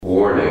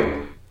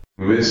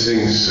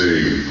Missing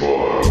save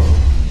file.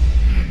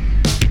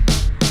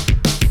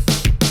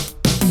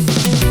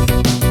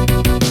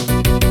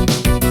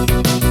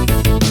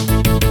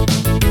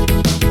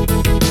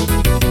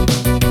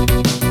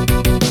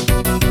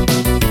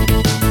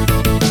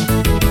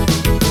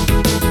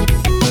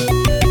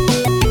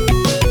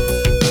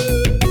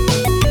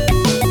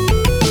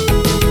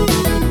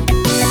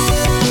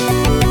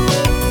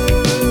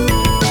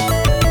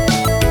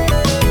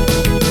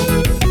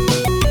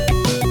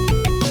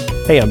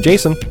 Hey, I'm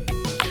Jason.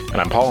 And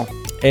I'm Paul.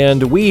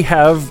 And we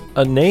have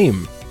a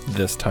name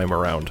this time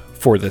around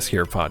for this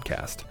here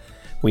podcast.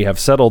 We have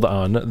settled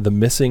on the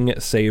Missing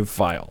Save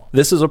File.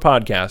 This is a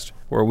podcast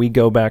where we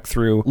go back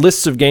through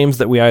lists of games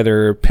that we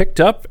either picked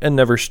up and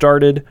never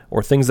started,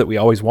 or things that we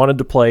always wanted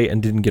to play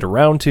and didn't get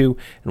around to,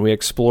 and we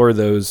explore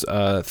those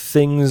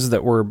things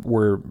that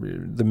were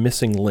the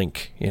missing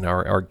link in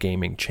our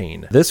gaming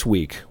chain. This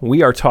week,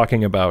 we are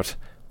talking about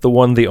the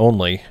one, the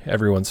only,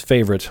 everyone's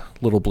favorite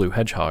little blue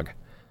hedgehog,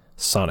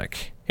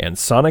 Sonic and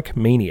Sonic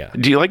Mania.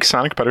 Do you like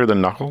Sonic better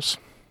than Knuckles?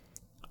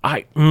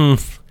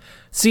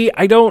 See,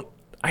 I don't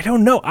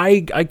know.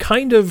 I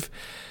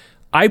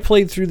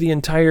played through the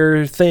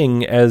entire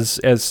thing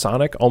as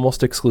Sonic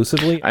almost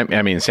exclusively.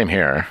 I mean, same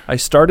here. I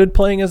started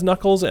playing as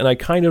Knuckles, and I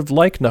kind of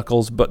like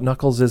Knuckles, but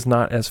Knuckles is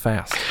not as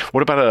fast.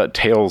 What about a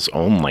Tails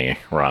only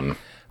run?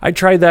 I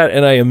tried that,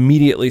 and I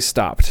immediately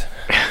stopped.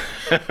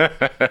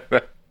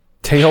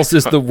 Tails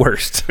is the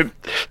worst.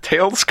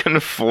 Tails can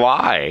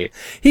fly.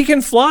 He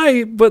can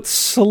fly, but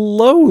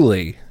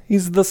slowly.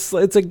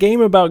 It's a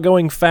game about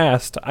going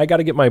fast. I got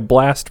to get my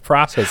blast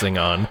processing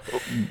on.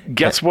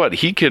 Guess what?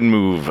 He can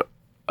move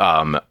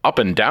up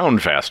and down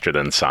faster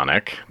than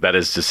Sonic. That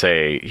is to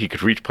say, he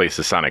could reach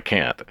places Sonic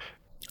can't.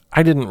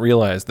 I didn't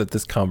realize that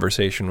this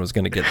conversation was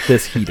going to get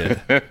this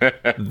heated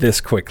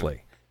this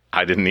quickly.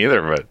 I didn't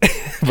either,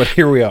 but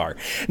here we are.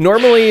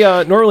 Normally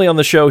on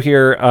the show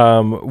here,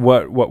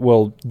 what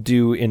we'll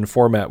do in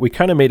format, we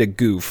kind of made a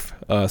goof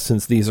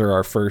since these are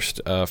our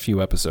first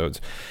few episodes.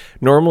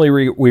 Normally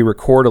we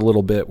record a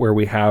little bit where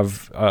we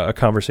have a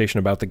conversation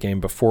about the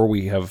game before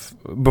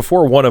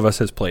one of us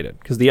has played it,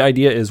 because the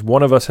idea is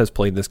one of us has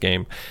played this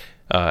game.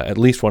 At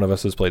least one of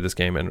us has played this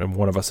game, and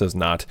one of us has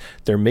not.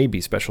 There may be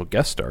special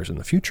guest stars in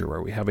the future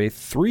where we have a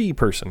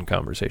 3-person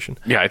conversation.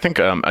 Yeah, I think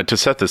to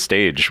set the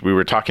stage, we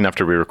were talking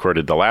after we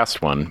recorded the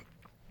last one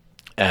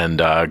and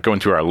going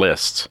through our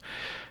lists.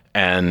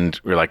 And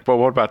we were like, well,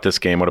 what about this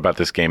game? What about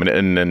this game?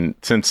 And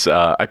since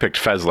I picked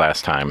Fez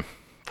last time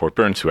for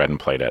Burns, who hadn't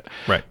played it,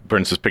 right.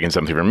 Burns was picking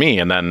something for me.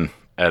 And then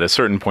at a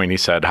certain point, he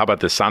said, how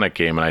about this Sonic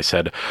game? And I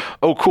said,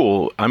 oh,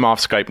 cool. I'm off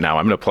Skype now.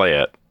 I'm going to play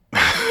it.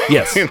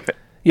 Yes.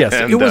 Yes,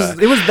 and, it was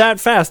that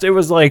fast. It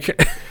was like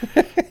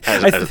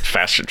as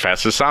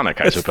fast as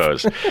Sonic, I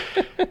suppose.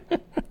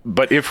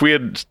 But if we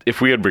had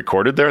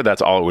recorded there,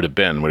 that's all it would have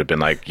been. Would have been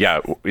like,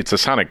 yeah, it's a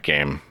Sonic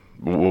game.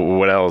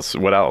 What else?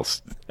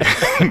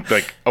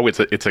 Like, oh, it's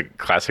a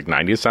classic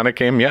 '90s Sonic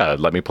game. Yeah,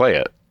 let me play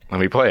it.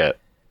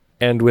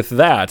 And with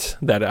that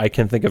I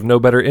can think of no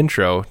better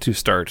intro to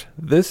start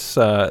this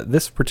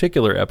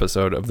particular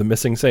episode of the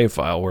Missing Save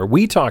File, where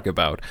we talk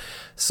about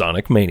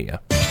Sonic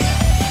Mania.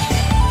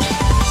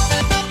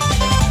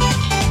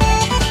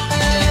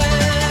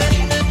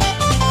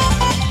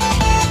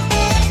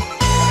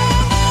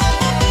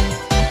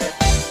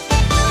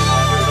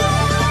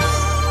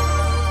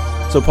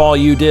 So, Paul,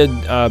 you did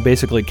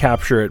basically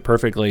capture it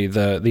perfectly.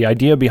 The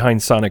idea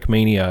behind Sonic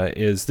Mania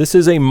is this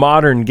is a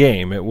modern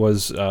game. It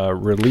was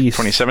released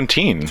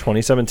 2017.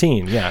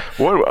 2017, yeah.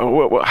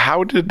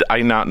 How did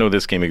I not know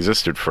this game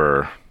existed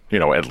for,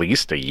 at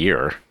least a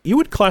year? You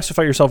would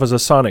classify yourself as a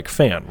Sonic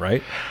fan,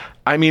 right?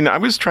 I mean, I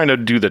was trying to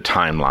do the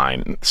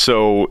timeline.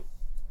 So,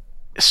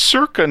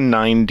 circa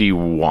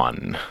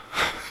 91.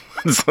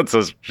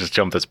 Let's just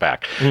jump this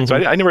back. Mm-hmm. So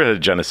I never had a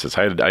Genesis.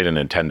 I had a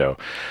Nintendo.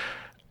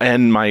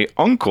 And my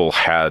uncle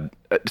had,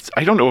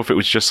 I don't know if it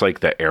was just like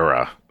the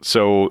era.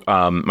 So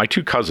my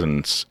 2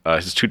 cousins,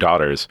 his 2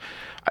 daughters,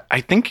 I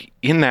think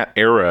in that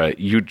era,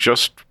 you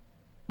just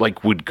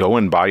like would go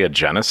and buy a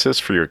Genesis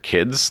for your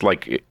kids,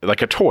 like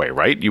a toy,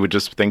 right? You would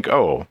just think,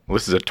 oh,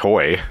 this is a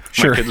toy.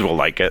 Sure. My kids will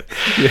like it.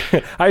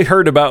 Yeah, I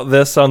heard about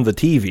this on the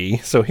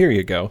TV, so here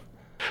you go.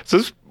 So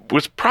this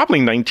was probably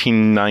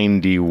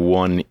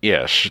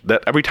 1991-ish,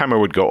 that every time I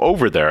would go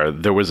over there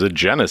was a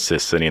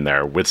Genesis sitting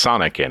there with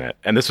Sonic in it.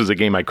 And this was a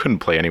game I couldn't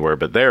play anywhere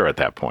but there at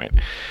that point.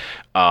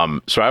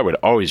 So I would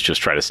always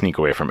just try to sneak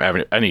away from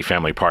any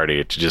family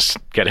party to just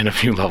get in a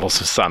few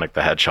levels of Sonic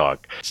the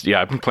Hedgehog.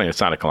 Yeah, I've been playing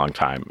Sonic a long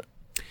time.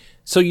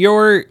 So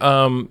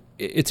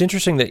it's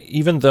interesting that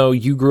even though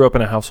you grew up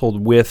in a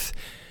household with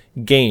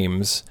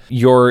games,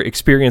 your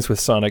experience with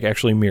Sonic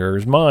actually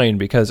mirrors mine,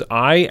 because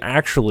I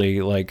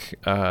actually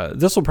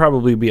this will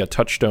probably be a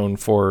touchstone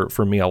for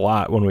me a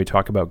lot when we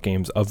talk about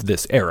games of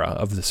this era,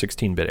 of the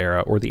 16-bit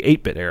era or the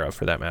 8-bit era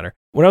for that matter.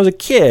 When I was a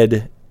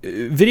kid,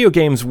 video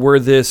games were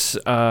this,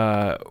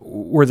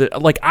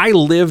 like I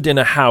lived in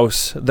a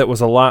house that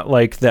was a lot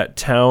like that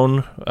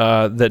town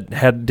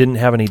that didn't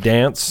have any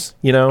dance,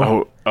 you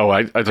know?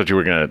 I thought you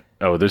were going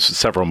to, there's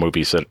several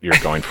movies that you're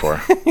going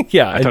for.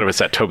 Yeah. I thought it was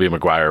that Tobey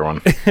Maguire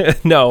one.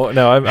 No,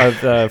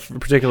 I'm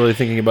particularly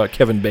thinking about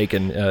Kevin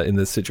Bacon in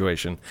this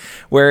situation,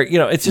 where, you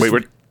know, it's just...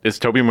 Wait, is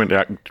Tobey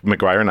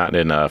Maguire not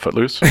in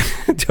Footloose?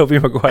 Tobey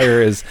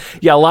Maguire is,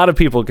 a lot of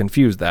people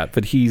confuse that,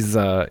 but he's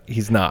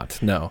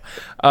not, no.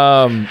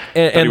 And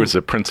he was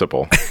the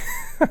principal.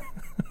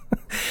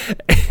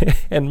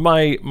 And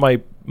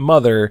my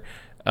mother,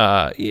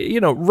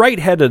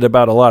 right-headed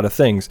about a lot of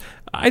things.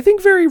 I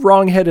think very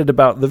wrong-headed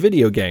about the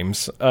video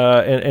games,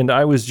 and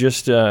I was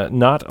just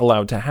not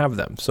allowed to have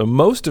them. So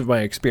most of my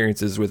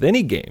experiences with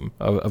any game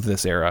of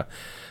this era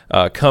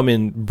come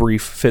in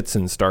brief fits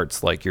and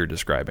starts like you're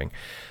describing.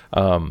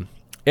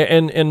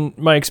 And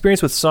my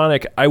experience with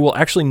Sonic, I will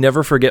actually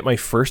never forget my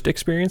first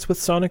experience with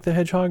Sonic the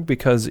Hedgehog,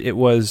 because it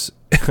was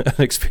an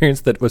experience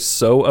that was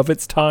so of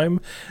its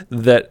time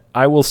that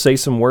I will say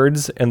some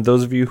words, and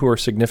those of you who are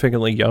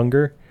significantly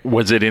younger...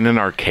 Was it in an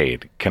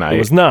arcade? It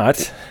was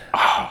not.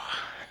 Oh.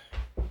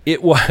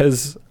 It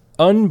was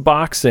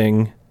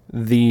unboxing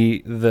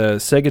the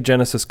Sega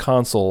Genesis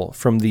console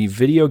from the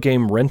video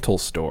game rental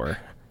store.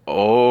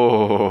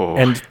 Oh.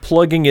 And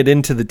plugging it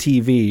into the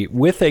TV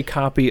with a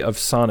copy of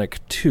Sonic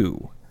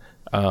 2,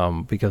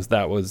 because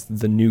that was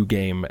the new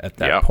game at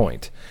that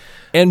point.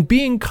 And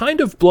being kind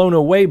of blown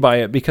away by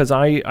it, because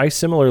I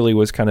similarly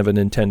was kind of a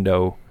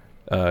Nintendo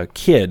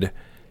kid,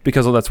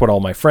 because that's what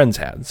all my friends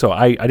had. So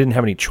I didn't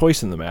have any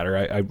choice in the matter.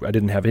 I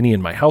didn't have any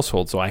in my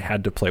household, so I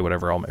had to play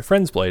whatever all my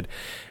friends played.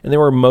 And they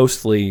were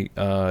mostly,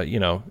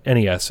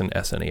 NES and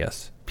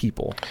SNES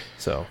people.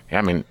 So yeah,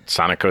 I mean,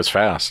 Sonic goes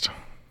fast.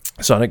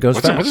 Sonic goes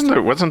fast.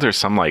 Wasn't there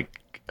some like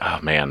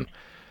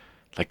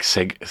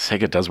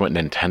Sega does what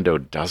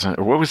Nintendo doesn't?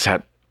 Or what was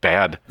that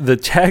bad? The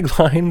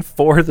tagline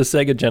for the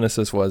Sega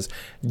Genesis was,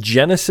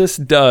 Genesis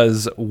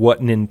does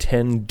what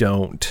Nintendo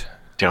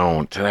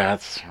don't.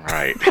 That's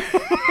right.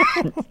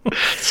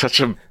 Such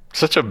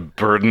a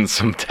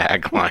burdensome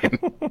tagline.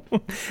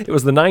 It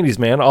was the 90s,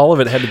 man. All of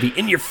it had to be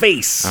in your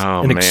face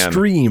and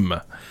extreme.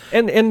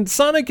 And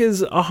Sonic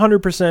is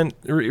 100%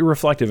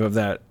 reflective of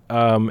that.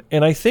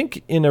 And I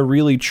think in a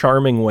really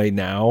charming way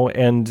now.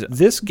 And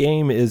this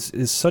game is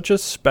such a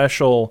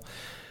special,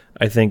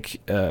 I think,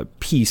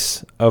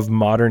 piece of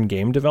modern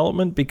game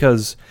development,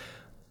 because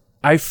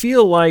I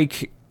feel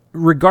like,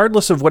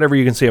 regardless of whatever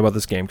you can say about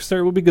this game, because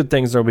there will be good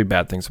things, there will be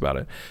bad things about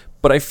it,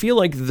 but I feel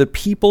like the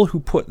people who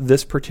put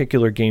this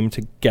particular game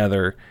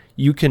together,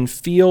 you can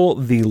feel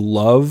the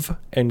love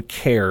and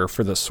care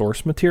for the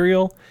source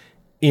material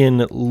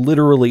in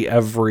literally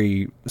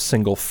every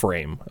single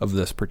frame of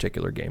this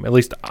particular game. At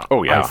least I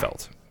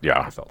felt. Yeah.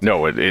 I felt.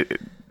 No,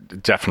 it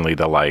definitely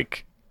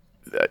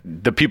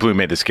the people who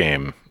made this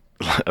game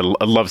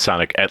love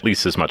Sonic at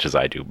least as much as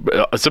I do,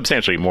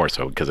 substantially more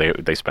so, because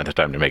they spent the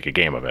time to make a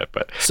game of it.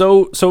 But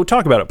so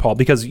talk about it, Paul,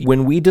 because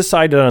when we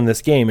decided on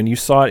this game and you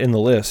saw it in the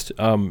list,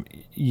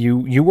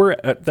 you were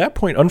at that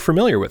point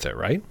unfamiliar with it,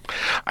 right?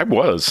 I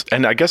was,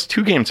 and I guess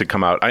 2 games had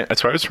come out.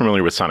 So I was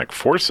familiar with Sonic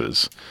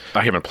Forces.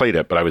 I haven't played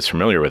it, but I was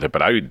familiar with it.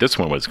 But this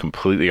one was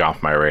completely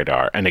off my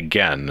radar. And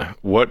again,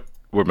 what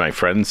were my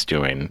friends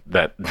doing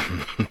that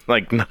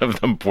like none of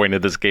them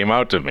pointed this game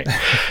out to me?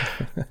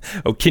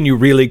 Oh, can you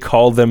really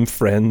call them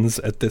friends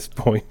at this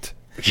point?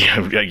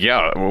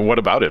 Yeah. What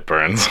about it,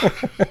 Burns?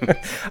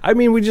 I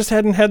mean, we just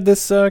hadn't had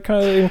this kind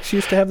of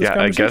excuse to have this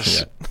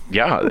conversation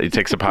yet. It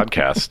takes a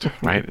podcast,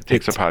 right? It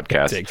takes a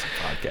podcast. It takes a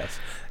podcast.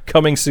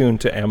 Coming soon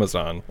to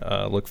Amazon.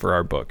 Look for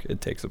our book,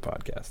 It Takes a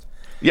Podcast.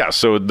 Yeah,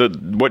 so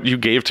what you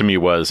gave to me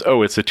was,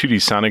 it's a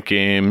 2D Sonic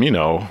game,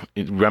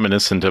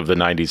 reminiscent of the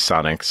 90s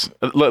Sonics.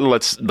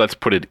 Let's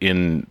put it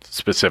in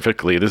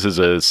specifically. This is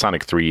a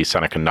Sonic 3,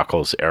 Sonic and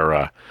Knuckles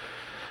era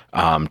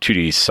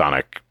 2D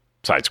Sonic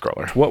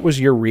side-scroller. What was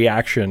your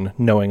reaction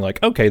knowing,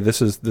 like, okay,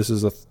 this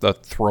is a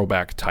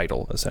throwback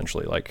title,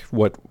 essentially? Like,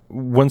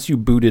 once you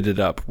booted it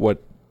up,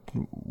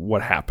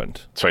 what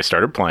happened? So I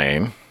started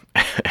playing,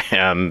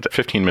 and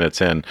 15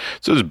 minutes in,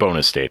 so there's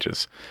bonus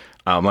stages.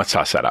 Let's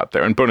toss that out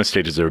there. And bonus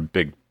stages are a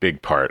big,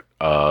 big part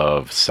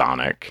of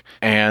Sonic.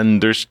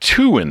 And there's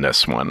 2 in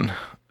this one.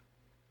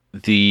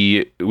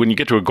 When you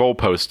get to a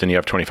goalpost and you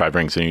have 25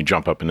 rings and you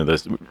jump up into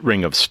this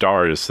ring of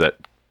stars that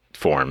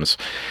forms,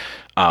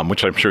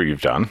 which I'm sure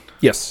you've done.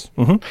 Yes.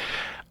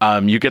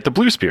 Mm-hmm. You get the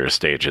Blue Spear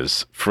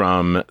stages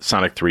from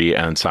Sonic 3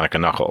 and Sonic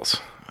and Knuckles.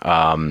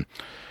 And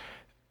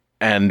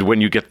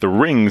when you get the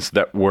rings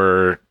that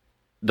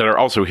are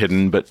also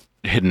hidden, but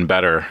hidden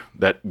better,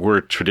 that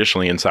were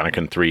traditionally in Sonic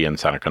and 3 and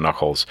Sonic and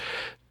Knuckles,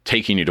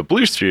 taking you to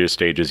Blue Sphere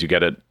stages, you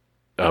get a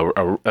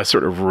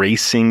sort of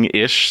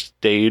racing-ish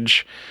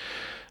stage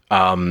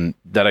that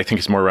I think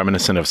is more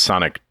reminiscent of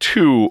Sonic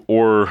 2,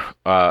 or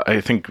I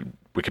think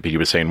Wikipedia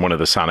was saying one of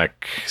the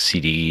Sonic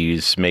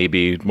CDs,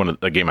 maybe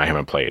a game I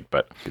haven't played.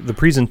 But the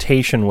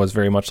presentation was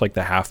very much like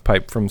the half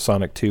pipe from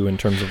Sonic 2 in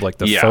terms of like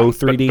the faux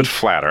 3D, but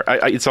flatter.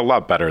 It's a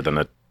lot better than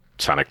the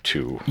Sonic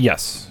 2.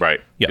 Yes.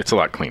 Right? Yeah. It's a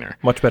lot cleaner.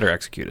 Much better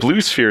executed.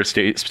 Blue Sphere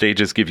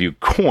stages give you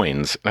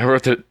coins. I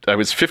wrote that I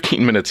was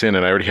 15 minutes in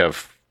and I already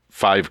have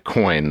 5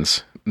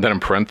 coins. Then in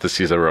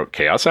parentheses, I wrote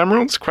Chaos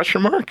Emeralds, ?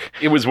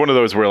 It was one of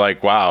those where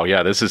like, wow,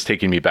 yeah, this is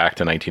taking me back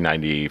to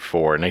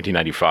 1994,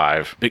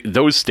 1995.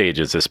 Those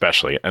stages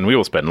especially, and we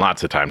will spend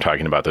lots of time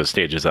talking about those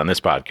stages on this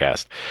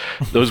podcast.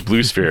 Those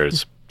blue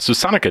spheres. So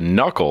Sonic and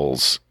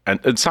Knuckles,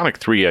 and Sonic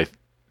 3,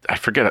 I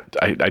forget,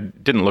 I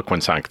didn't look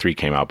when Sonic 3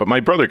 came out, but my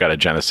brother got a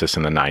Genesis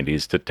in the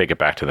 90s to take it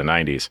back to the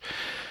 90s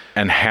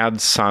and had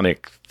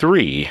Sonic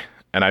 3.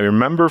 And I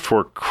remember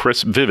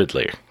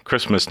vividly,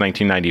 Christmas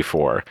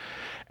 1994,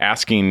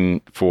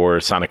 asking for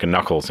Sonic &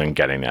 Knuckles and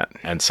getting it.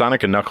 And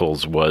Sonic &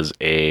 Knuckles was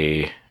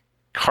a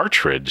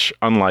cartridge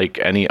unlike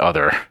any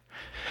other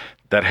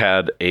that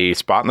had a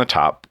spot in the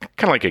top,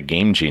 kind of like a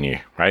Game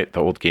Genie, right? The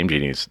old Game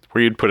Genies,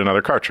 where you'd put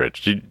another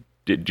cartridge.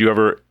 Did you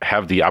ever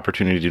have the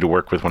opportunity to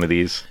work with one of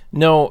these?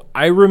 No,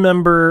 I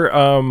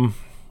remember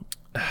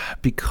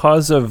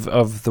because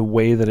of the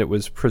way that it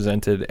was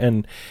presented,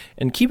 and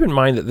keep in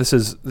mind that this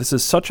is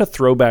such a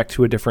throwback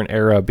to a different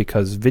era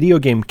because video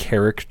game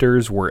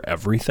characters were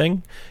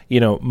everything. You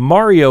know,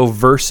 Mario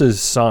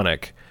versus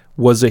Sonic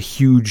was a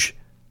huge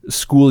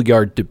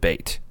schoolyard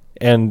debate,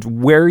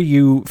 and where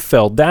you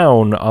fell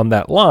down on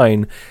that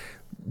line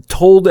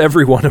told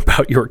everyone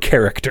about your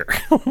character.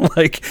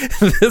 Like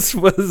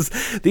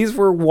these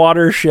were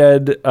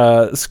watershed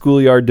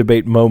schoolyard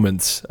debate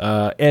moments.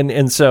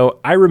 And so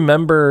I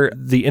remember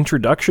the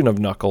introduction of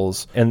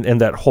Knuckles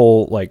and that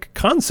whole like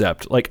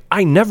concept. Like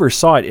I never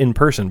saw it in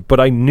person, but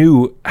I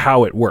knew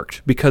how it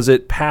worked because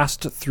it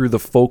passed through the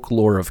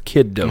folklore of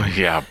kiddom.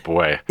 Yeah,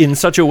 boy. In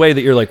such a way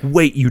that you're like,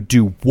 wait, you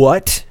do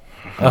what?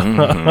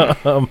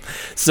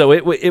 So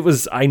it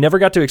was, I never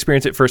got to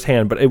experience it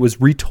firsthand, but it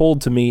was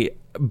retold to me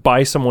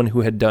by someone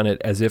who had done it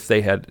as if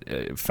they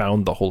had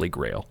found the Holy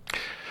Grail.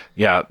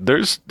 Yeah,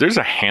 there's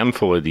a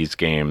handful of these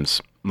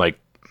games, like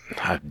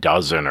a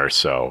dozen or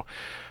so,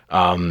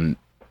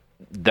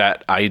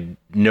 that I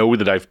know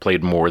that I've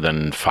played more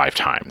than 5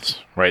 times,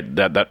 right?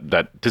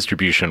 That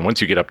distribution,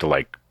 once you get up to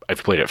like,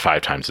 I've played it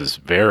 5 times, is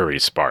very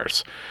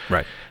sparse.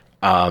 Right.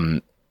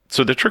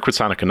 So the trick with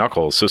Sonic &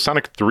 Knuckles, so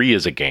Sonic 3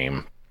 is a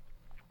game,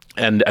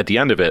 and at the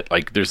end of it,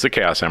 like there's the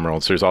Chaos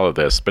Emeralds, there's all of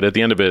this, but at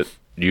the end of it,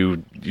 you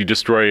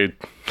destroy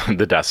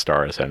the Death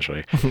Star,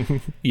 essentially.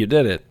 You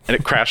did it. And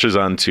it crashes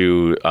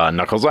onto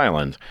Knuckles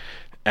Island.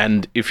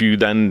 And if you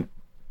then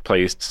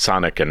play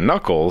Sonic and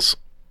Knuckles,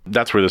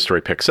 that's where the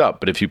story picks up.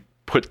 But if you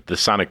put the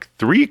Sonic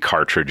 3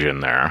 cartridge in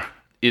there,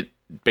 it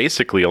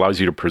basically allows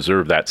you to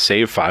preserve that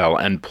save file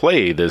and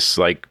play this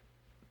like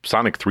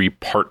Sonic 3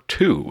 Part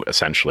 2,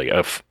 essentially,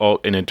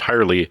 an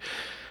entirely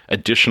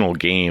additional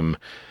game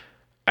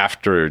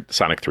after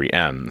Sonic 3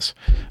 ends,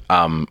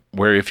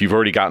 where if you've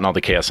already gotten all the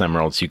Chaos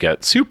Emeralds, you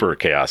get Super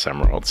Chaos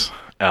Emeralds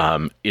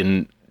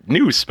in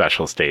new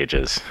special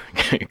stages.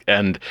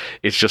 And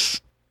it's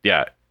just,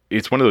 yeah,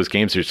 it's one of those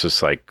games that's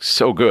just like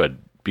so good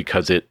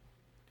because it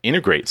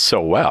integrates so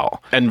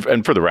well.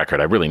 And for the record,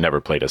 I really never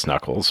played as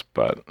Knuckles,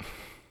 but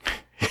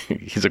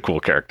he's a cool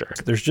character.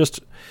 There's just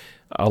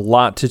a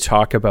lot to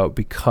talk about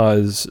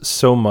because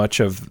so much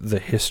of the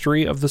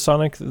history of the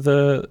Sonic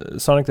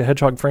the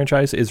Hedgehog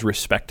franchise is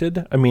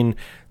respected. I mean,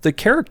 the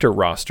character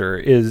roster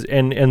is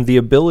and the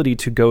ability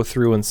to go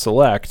through and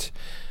select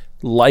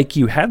like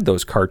you had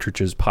those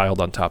cartridges piled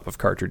on top of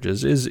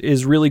cartridges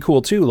is really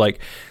cool too. Like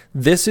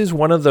this is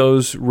one of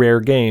those rare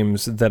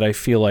games that I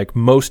feel like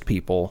most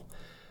people,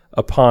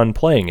 upon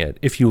playing it,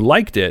 if you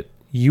liked it,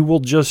 you will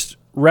just,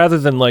 rather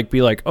than like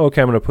be like,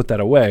 okay, I'm going to put that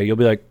away, you'll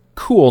be like,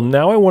 cool,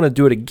 now I want to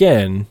do it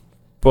again,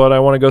 but I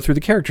want to go through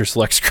the character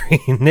select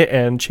screen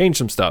and change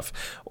some stuff,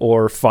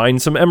 or find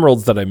some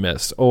emeralds that I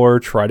missed, or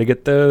try to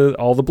get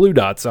all the blue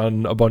dots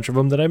on a bunch of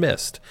them that I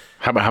missed.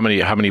 How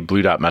many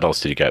blue dot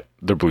medals did you get?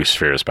 They're blue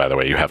spheres, by the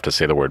way. You have to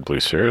say the word blue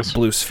spheres.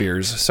 Blue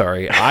spheres,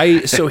 sorry.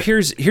 So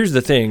here's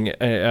the thing.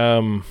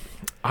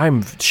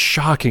 I'm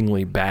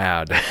shockingly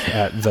bad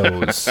at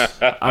those.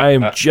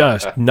 I'm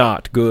just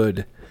not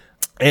good.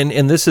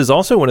 And this is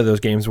also one of those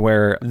games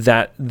where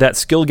that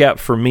skill gap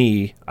for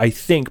me, I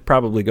think,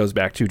 probably goes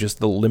back to just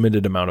the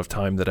limited amount of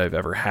time that I've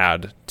ever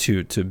had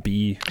to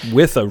be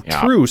with a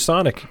true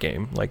Sonic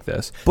game like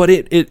this. But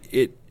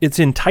it's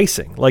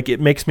enticing. Like it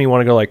makes me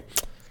want to go like,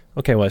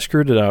 okay, well I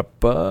screwed it up,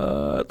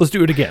 but let's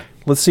do it again.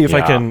 Let's see if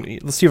I can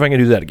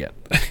do that again.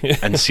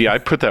 And see, I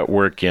put that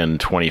work in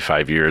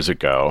 25 years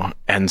ago,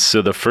 and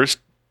so the first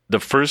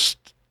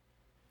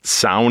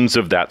sounds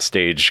of that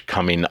stage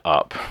coming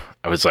up,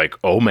 I was like,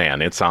 oh man,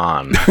 it's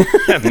on.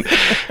 And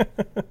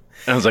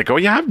I was like, oh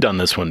yeah, I've done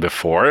this one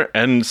before.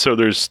 And so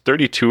there's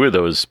 32 of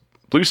those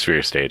Blue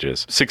Sphere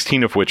stages,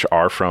 16 of which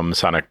are from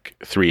Sonic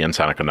 3 and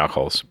Sonic &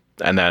 Knuckles,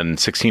 and then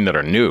 16 that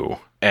are new.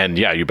 And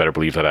yeah, you better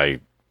believe that I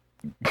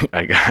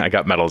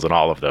got medals in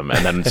all of them.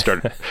 And then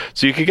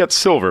so you could get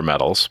silver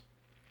medals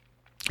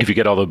if you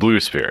get all the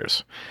blue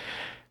spheres.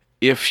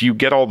 If you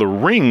get all the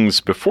rings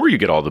before you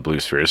get all the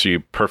blue spheres, so you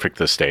perfect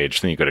the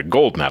stage, then you get a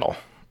gold medal.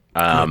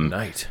 Good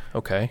night.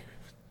 Okay.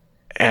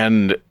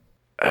 And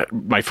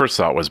my first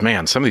thought was,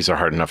 man, some of these are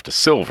hard enough to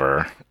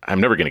silver. I'm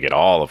never going to get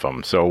all of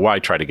them, so why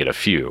try to get a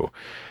few?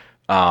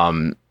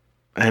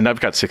 And I've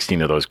got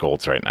 16 of those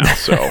golds right now,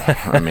 so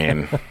I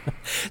mean...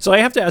 So I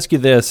have to ask you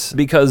this,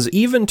 because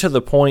even to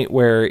the point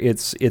where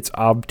it's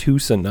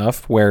obtuse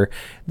enough where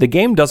the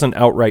game doesn't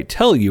outright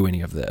tell you any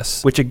of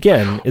this, which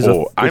again is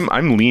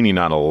I'm leaning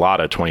on a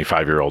lot of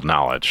 25-year-old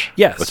knowledge.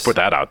 Yes. Let's put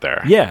that out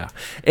there. Yeah.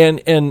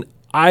 And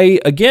I,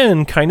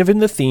 again, kind of in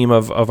the theme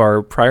of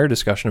our prior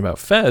discussion about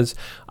Fez,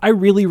 I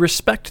really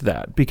respect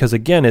that because,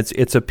 again,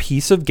 it's a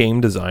piece of game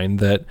design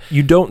that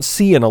you don't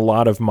see in a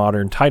lot of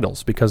modern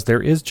titles because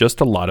there is just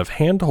a lot of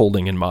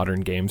hand-holding in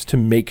modern games to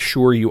make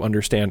sure you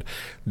understand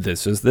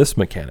this is this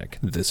mechanic,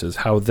 this is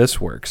how this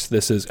works,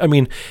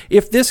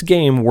 if this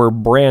game were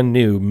brand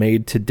new,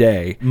 made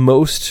today,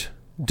 most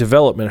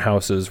development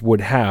houses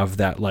would have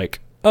that, like,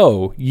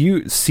 oh,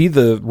 you see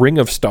the ring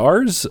of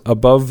stars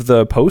above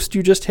the post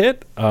you just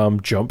hit?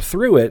 Jump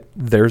through it.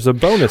 There's a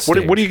bonus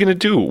stage. What are you going to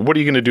do? What are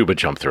you going to do but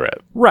jump through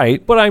it?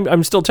 Right, but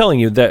I'm still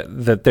telling you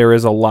that there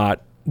is a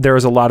lot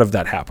of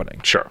that happening.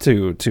 Sure.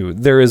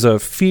 There is a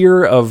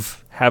fear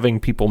of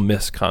having people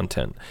miss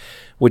content,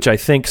 which I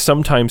think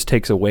sometimes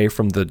takes away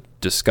from the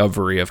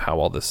discovery of how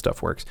all this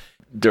stuff works.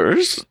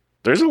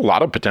 There's a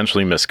lot of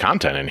potentially missed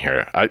content in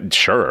here.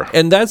 Sure.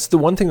 And that's the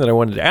one thing that I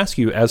wanted to ask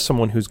you as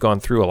someone who's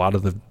gone through a lot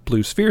of the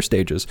Blue Sphere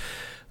stages.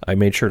 I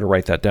made sure to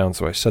write that down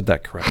so I said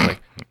that correctly.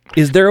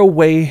 Is there a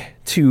way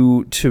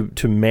to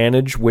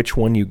manage which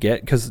one you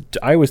get? Because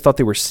I always thought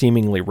they were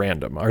seemingly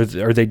random. Are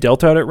they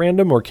dealt out at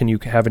random, or can you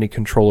have any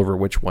control over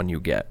which one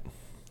you get?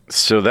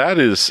 So that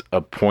is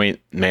a point,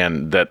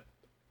 man,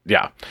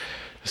 yeah.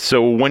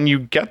 So when you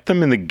get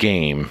them in the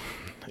game,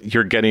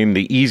 you're getting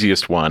the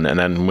easiest one, and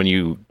then when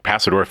you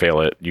pass it or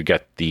fail it, you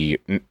get the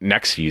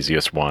next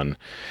easiest one.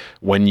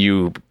 When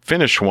you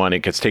finish one, it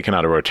gets taken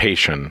out of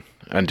rotation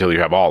until you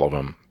have all of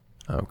them.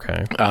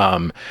 Okay.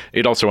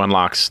 It also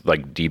unlocks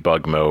like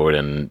debug mode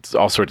and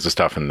all sorts of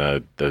stuff in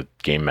the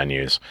game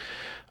menus.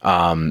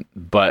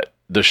 But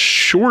the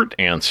short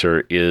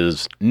answer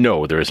is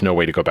no, there is no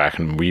way to go back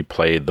and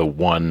replay the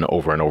one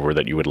over and over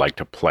that you would like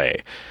to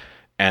play.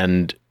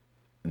 And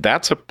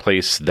that's a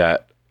place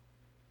that,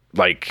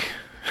 like...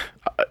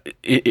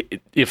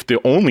 if the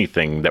only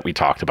thing that we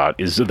talked about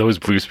is those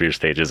Blue Sphere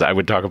stages, I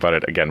would talk about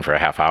it again for a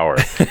half hour.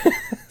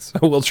 So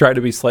we'll try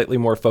to be slightly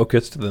more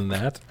focused than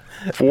that.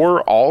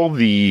 For all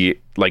the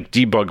like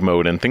debug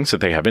mode and things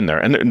that they have in there,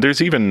 and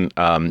there's even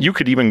you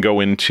could even go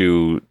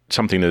into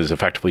something that is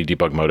effectively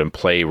debug mode and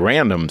play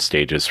random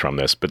stages from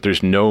this, but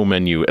there's no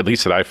menu, at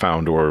least that I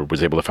found or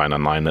was able to find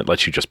online, that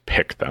lets you just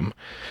pick them.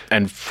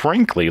 And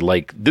frankly,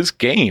 like, this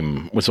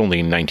game was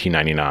only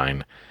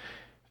 $19.99.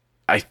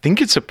 I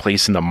think it's a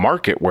place in the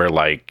market where,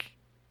 like,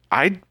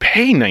 I'd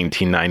pay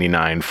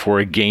 $19.99 for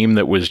a game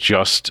that was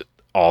just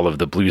all of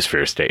the Blue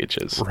Sphere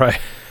stages. Right.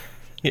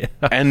 Yeah.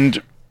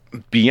 And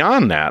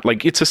beyond that,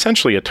 like, it's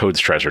essentially a Toad's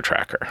Treasure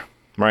Tracker,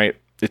 right?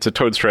 It's a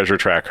Toad's Treasure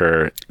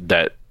Tracker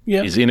that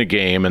is in a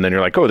game, and then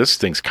you're like, oh, this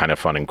thing's kind of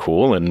fun and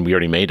cool, and we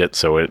already made it,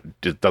 so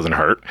it doesn't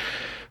hurt.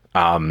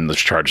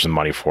 Let's charge some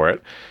money for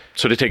it.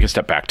 So to take a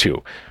step back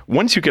too,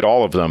 once you get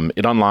all of them,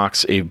 it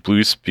unlocks a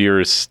Blue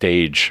Sphere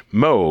stage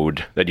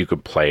mode that you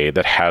could play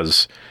that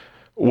has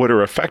what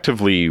are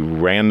effectively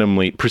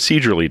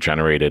procedurally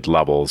generated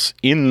levels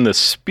in the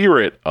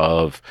spirit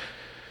of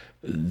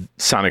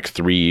Sonic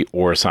 3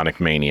 or Sonic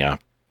Mania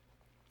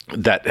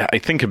that I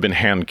think have been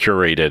hand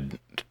curated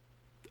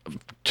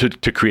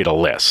to create a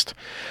list.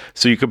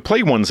 So you could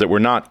play ones that were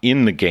not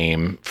in the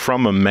game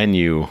from a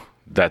menu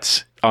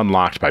that's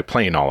unlocked by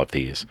playing all of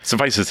these.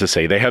 Suffices to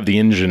say, they have the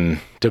engine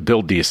to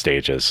build these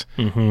stages.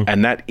 Mm-hmm.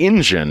 And that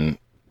engine,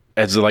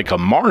 as like a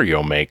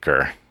Mario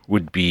Maker,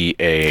 would be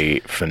a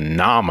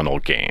phenomenal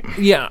game.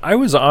 Yeah, I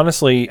was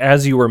honestly,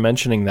 as you were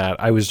mentioning that,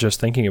 I was just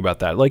thinking about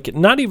that. Like,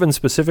 not even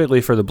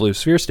specifically for the Blue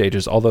Sphere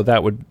stages, although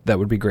that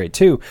would be great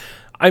too.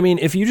 I mean,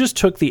 if you just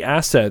took the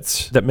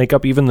assets that make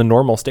up even the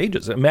normal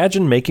stages,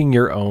 imagine making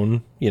your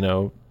own,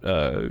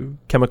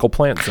 chemical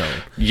plant zone.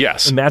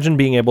 Yes. Imagine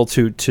being able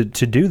to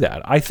do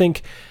that. I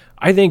think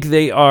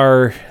they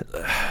are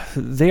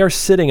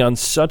sitting on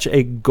such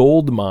a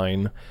gold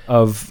mine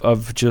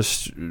of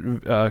just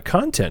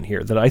content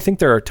here that I think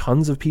there are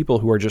tons of people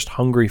who are just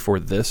hungry for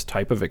this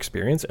type of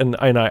experience. And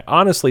I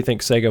honestly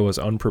think Sega was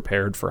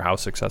unprepared for how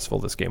successful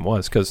this game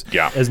was, because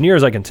as near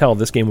as I can tell,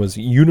 this game was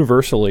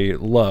universally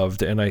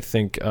loved, and I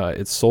think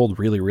it sold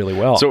really, really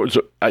well. So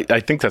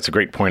I think that's a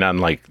great point on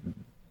like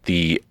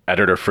the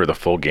editor for the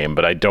full game,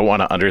 but I don't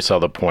want to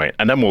undersell the point,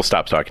 and then we'll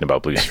stop talking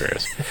about Blue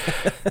Spheres.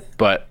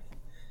 But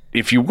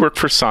if you work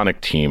for Sonic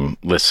Team,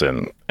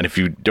 listen. And if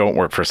you don't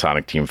work for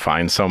Sonic Team,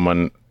 find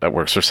someone that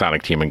works for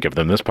Sonic Team and give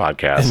them this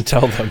podcast. And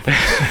tell them.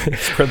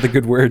 Spread the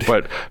good word.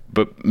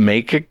 But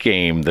make a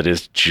game that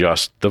is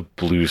just the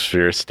Blue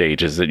Sphere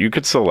stages that you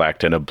could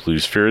select in a Blue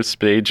Sphere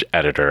stage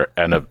editor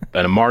and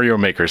a Mario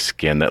Maker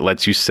skin that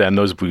lets you send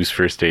those Blue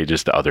Sphere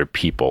stages to other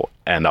people,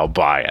 and I'll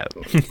buy it.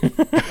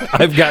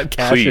 I've got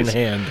cash in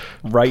hand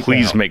right now.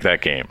 Please make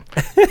that game.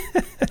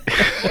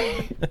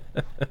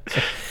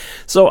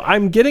 So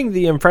I'm getting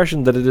the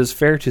impression that it is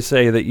fair to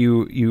say that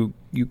you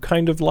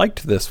kind of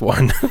liked this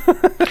one.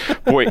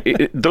 Boy,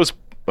 those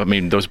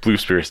Blue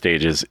Sphere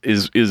stages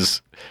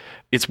is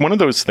it's one of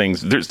those things.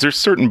 There's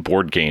certain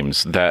board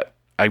games that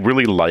I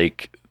really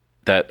like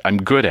that I'm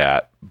good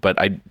at, but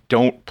I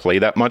don't play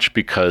that much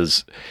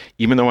because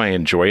even though I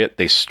enjoy it,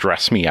 they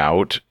stress me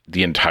out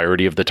the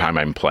entirety of the time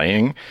I'm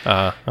playing.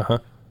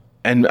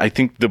 And I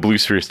think the Blue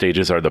Sphere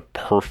stages are the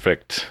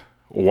perfect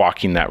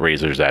walking that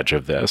razor's edge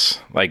of this.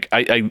 Like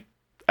I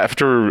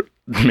after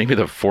maybe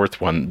the fourth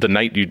one, the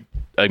night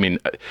I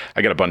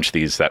got a bunch of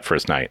these that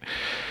first night.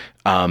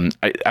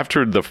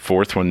 After the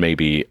fourth one,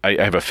 maybe I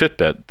have a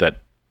Fitbit that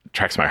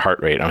tracks my heart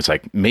rate. And I was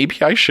like,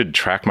 maybe I should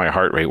track my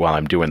heart rate while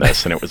I'm doing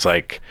this. And it was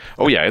like,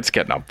 oh yeah, it's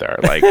getting up there.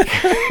 Like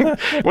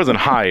it wasn't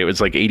high. It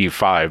was like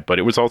 85, but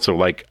it was also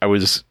like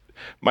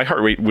my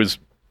heart rate was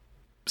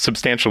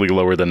substantially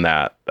lower than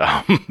that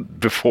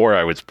before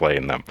I was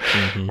playing them.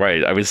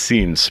 Right. I was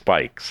seeing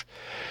spikes.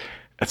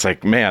 It's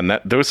like, man,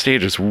 those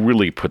stages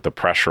really put the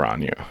pressure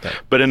on you.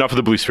 But enough of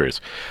the Blue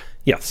Spheres.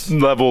 Yes.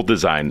 Level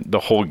design,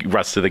 the whole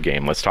rest of the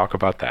game. Let's talk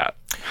about that.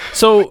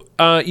 So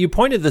you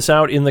pointed this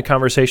out in the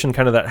conversation,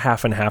 kind of that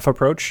half and half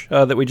approach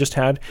that we just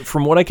had.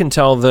 From what I can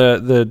tell,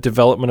 the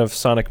development of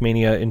Sonic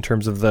Mania in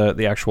terms of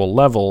the actual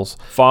levels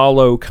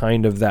follow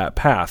kind of that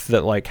path,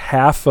 that like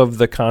half of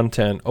the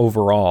content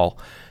overall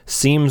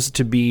seems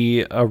to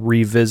be a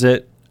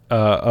revisit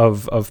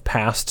of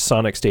past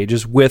Sonic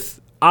stages with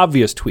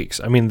obvious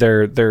tweaks. I mean,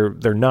 they're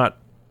not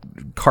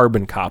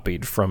carbon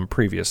copied from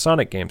previous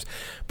Sonic games,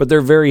 but they're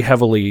very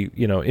heavily,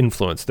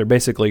 influenced. They're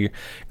basically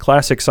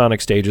classic Sonic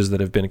stages that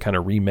have been kind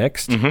of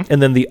remixed,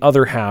 and then the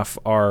other half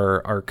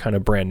are kind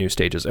of brand new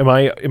stages. Am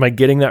I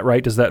getting that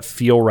right? Does that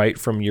feel right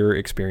from your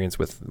experience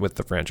with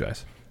the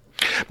franchise?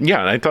 Yeah,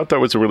 and I thought that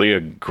was really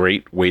a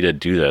great way to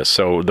do this.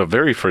 So the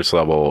very first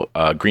level,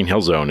 Green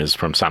Hill Zone, is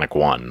from Sonic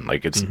 1.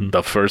 Like, it's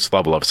the first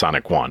level of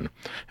Sonic 1.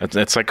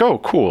 It's like, oh,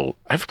 cool,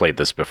 I've played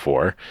this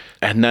before.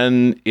 And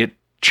then it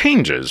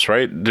changes,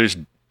 right? There's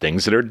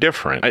things that are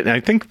different.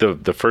 I think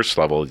the first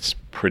level is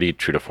pretty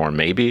true to form,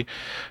 maybe,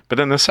 but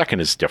then the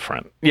second is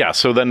different. Yeah,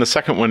 so then the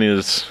second one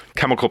is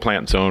Chemical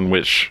Plant Zone,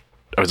 which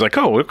I was like,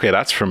 oh, okay,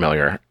 that's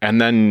familiar.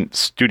 And then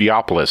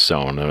Studiopolis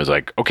Zone, I was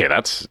like, okay,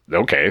 that's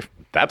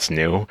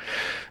new.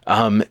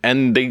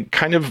 And they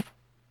kind of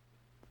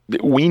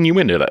wean you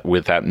into that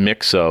with that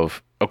mix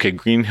of, okay,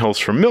 Green Hill's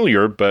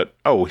familiar, but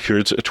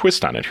here's a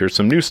twist on it. Here's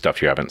some new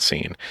stuff you haven't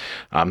seen.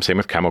 Same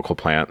with Chemical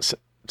Plants.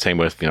 Same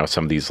with,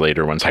 some of these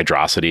later ones.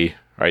 Hydrocity,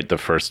 right? The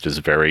first is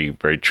very,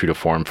 very true to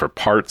form for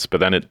parts, but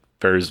then it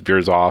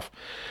veers off.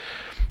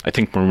 I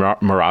think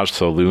Mirage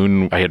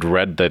Saloon, I had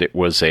read that it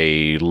was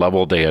a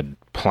level they had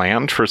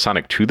planned for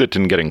Sonic 2 that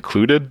didn't get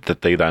included,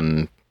 that they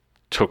then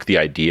took the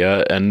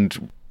idea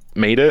and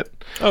made it.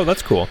 Oh,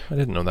 that's cool. I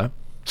didn't know that.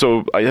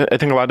 So I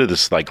think a lot of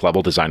this like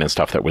level design and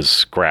stuff that was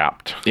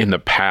scrapped in the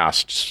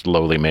past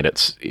slowly made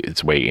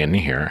its way in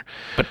here.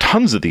 But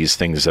tons of these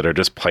things that are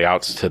just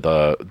playouts to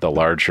the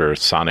larger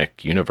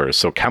Sonic universe.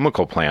 So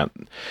Chemical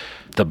Plant,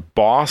 the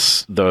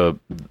boss, the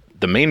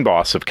main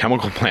boss of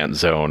Chemical Plant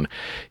Zone,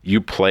 you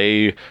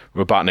play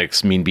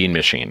Robotnik's Mean Bean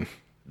Machine.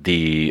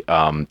 The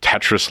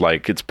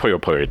Tetris-like, it's Puyo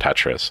Puyo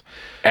Tetris.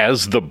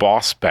 As the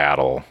boss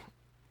battle,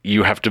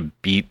 you have to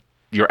beat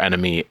your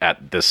enemy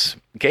at this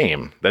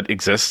game that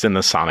exists in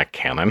the Sonic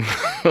canon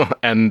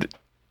and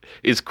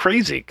is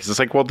crazy because it's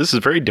like, well, this is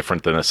very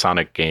different than a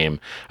Sonic game,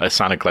 a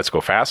Sonic Let's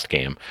Go Fast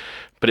game,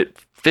 but it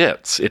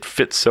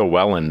fits so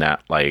well in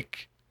that,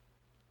 like,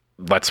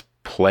 let's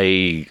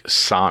play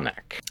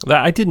Sonic.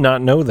 I did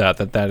not know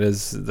that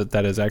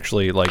is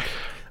actually like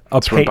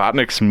it's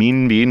Robotnik's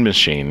Mean Bean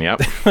Machine.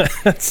 Yep.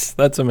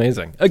 that's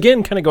amazing.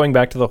 Again, kind of going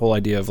back to the whole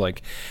idea of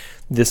like,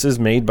 this is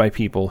made by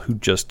people who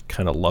just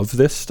kind of love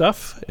this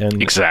stuff, and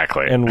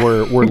exactly. And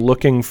we're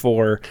looking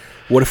for,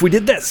 what if we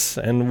did this,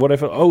 and what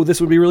if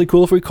this would be really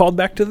cool if we called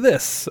back to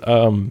this.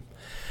 And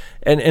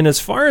as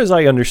far as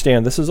I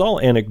understand, this is all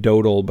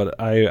anecdotal, but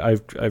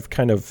I've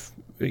kind of,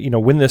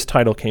 when this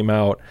title came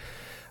out,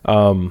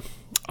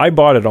 I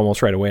bought it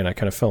almost right away, and I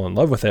kind of fell in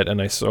love with it,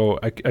 and I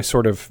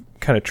sort of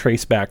kind of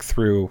trace back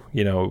through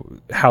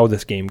how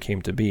this game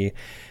came to be.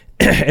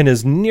 And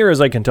as near as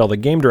I can tell, the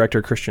game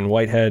director, Christian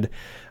Whitehead,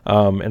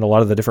 and a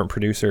lot of the different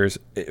producers,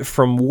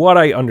 from what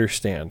I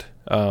understand,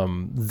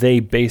 they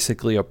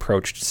basically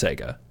approached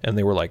Sega and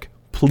they were like,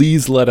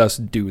 please let us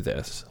do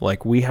this.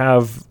 Like, we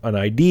have an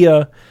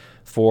idea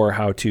for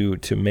how to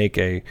make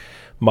a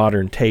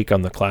modern take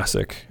on the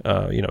classic,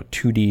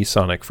 2D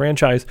Sonic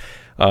franchise.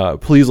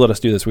 Please let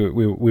us do this.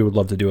 We would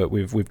love to do it.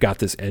 We've got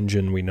this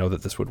engine. We know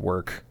that this would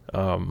work.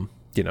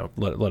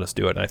 Let us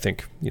do it. And I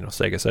think,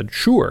 Sega said,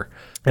 sure.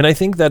 And I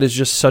think that is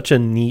just such a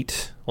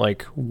neat,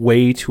 like,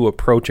 way to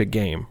approach a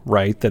game,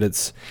 right? That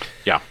it's,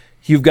 yeah,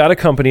 you've got a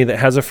company that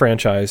has a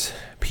franchise,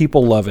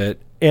 people love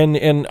it,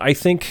 And I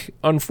think,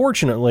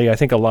 unfortunately, I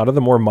think a lot of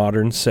the more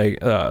modern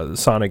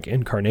Sonic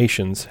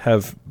incarnations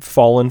have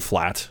fallen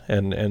flat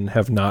and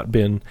have not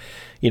been,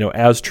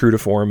 as true to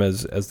form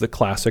as the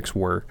classics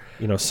were.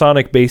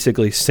 Sonic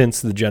basically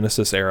since the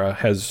Genesis era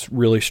has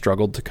really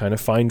struggled to kind of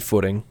find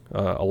footing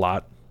a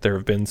lot. There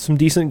have been some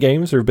decent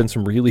games. There have been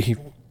some really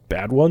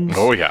bad ones.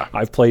 Oh yeah,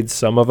 I've played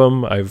some of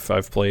them.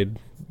 I've played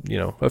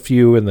a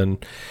few, and then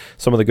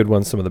some of the good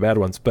ones, some of the bad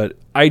ones. But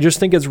I just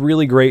think it's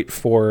really great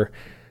for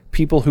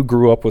people who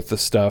grew up with the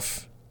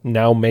stuff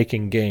now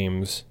making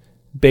games,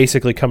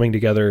 basically coming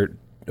together,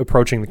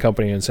 approaching the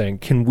company and saying,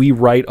 can we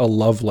write a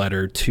love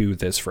letter to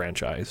this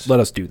franchise? Let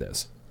us do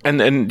this.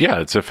 And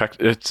yeah,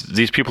 it's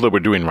these people that were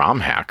doing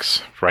ROM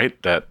hacks,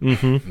 right? That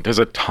there's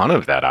a ton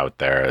of that out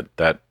there.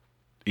 That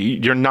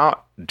you're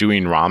not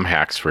doing ROM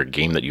hacks for a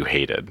game that you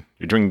hated.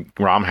 You're doing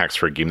ROM hacks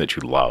for a game that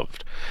you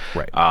loved.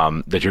 Right.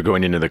 That you're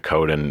going into the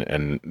code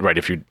and right.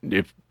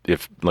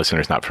 If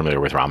listeners not familiar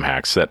with ROM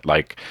hacks, that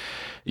like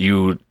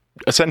you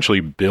essentially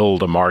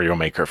build a Mario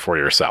Maker for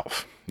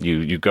yourself.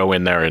 You go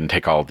in there and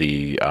take all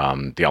the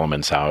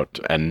elements out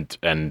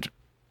and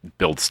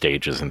build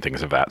stages and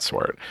things of that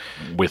sort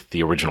with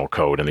the original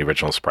code and the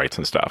original sprites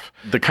and stuff.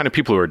 The kind of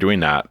people who are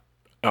doing that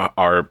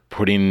are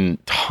putting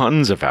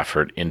tons of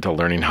effort into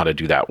learning how to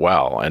do that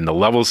well. And the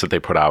levels that they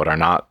put out are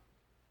not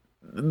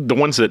the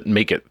ones that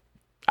make it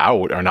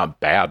out are not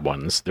bad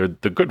ones. They're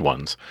the good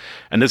ones.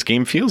 And this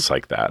game feels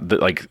like that.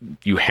 Like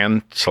you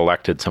hand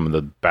selected some of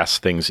the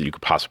best things that you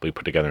could possibly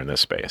put together in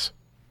this space.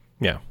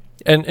 Yeah.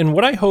 And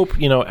what I hope,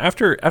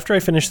 after I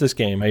finished this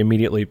game, I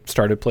immediately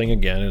started playing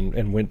again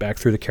and went back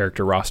through the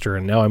character roster,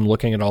 and now I'm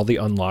looking at all the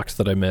unlocks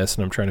that I missed,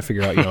 and I'm trying to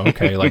figure out,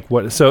 okay, like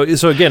what. So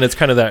again, it's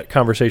kind of that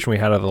conversation we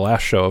had on the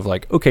last show of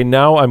like, okay,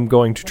 now I'm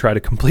going to try to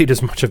complete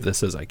as much of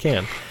this as I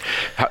can.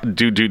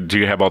 Do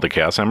you have all the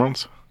Chaos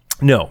Emeralds?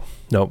 No.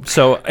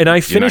 So, and I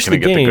finished the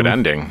game. You're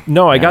not going to get the good ending.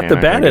 No, I got the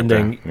bad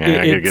ending.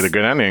 You get a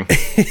good ending.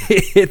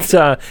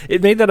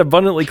 It made that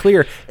abundantly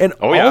clear, and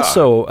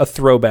also a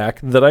throwback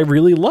that I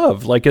really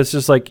love. Like it's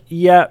just like,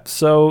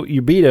 so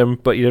you beat him,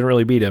 but you didn't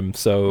really beat him,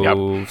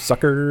 so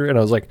sucker. And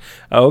I was like,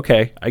 oh,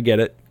 okay, I get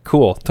it.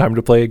 Cool, time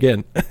to play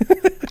again.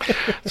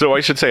 So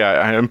I should say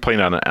I am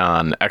playing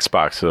on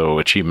Xbox, so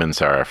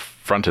achievements are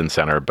front and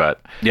center.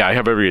 But yeah, I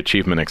have every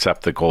achievement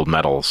except the gold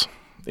medals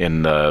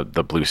in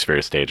the Blue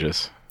Sphere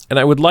stages. And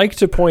I would like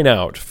to point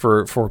out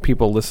for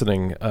people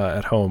listening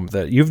at home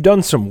that you've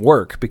done some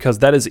work because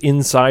that is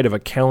inside of a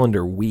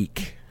calendar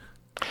week.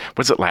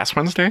 Was it last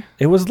Wednesday?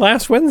 It was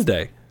last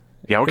Wednesday.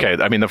 Yeah, okay.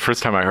 I mean, the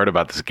first time I heard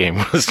about this game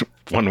was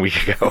 1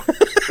 week ago.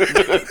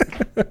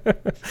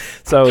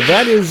 So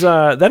that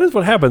is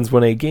what happens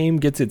when a game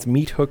gets its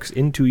meat hooks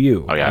into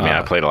you. Oh, yeah. I mean,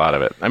 I played a lot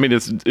of it. I mean,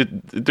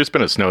 there's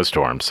been a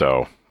snowstorm,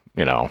 so...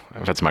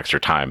 I've had some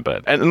extra time,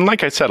 and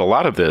like I said, a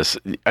lot of this,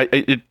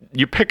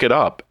 you pick it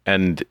up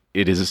and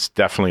it is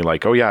definitely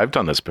like, oh yeah, I've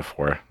done this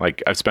before.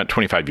 Like I've spent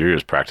 25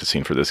 years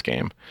practicing for this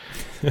game.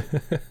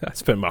 I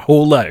spent my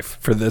whole life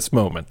for this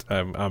moment.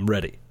 I'm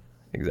ready.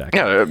 Exactly.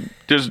 Yeah.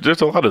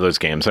 There's a lot of those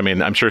games. I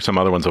mean, I'm sure some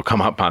other ones will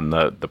come up on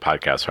the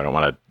podcast, so I don't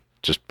want to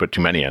just put too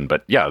many in,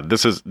 but yeah,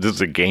 this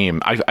is a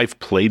game. I've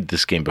played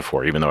this game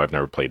before, even though I've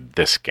never played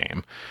this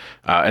game.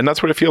 And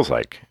that's what it feels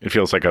like. It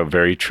feels like a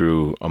very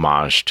true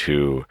homage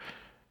to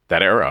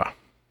that era.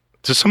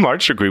 To some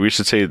large degree, we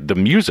should say the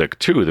music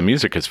too. The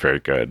music is very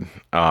good,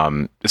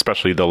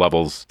 especially the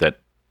levels that.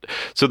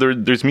 So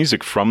there's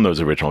music from those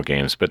original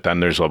games, but then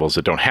there's levels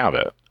that don't have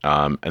it.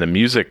 And the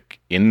music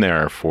in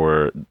there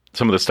for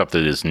some of the stuff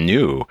that is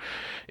new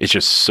is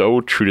just so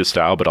true to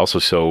style, but also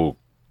so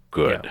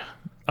good. Yeah.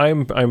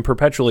 I'm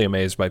perpetually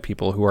amazed by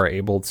people who are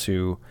able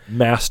to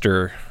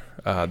master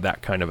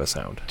that kind of a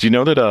sound. Do you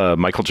know that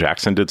Michael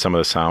Jackson did some of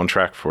the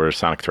soundtrack for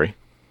Sonic 3?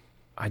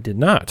 I did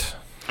not.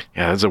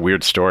 Yeah, that's a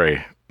weird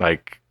story.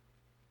 Like,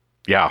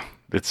 yeah,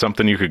 it's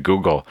something you could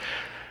Google.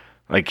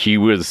 Like, he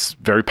was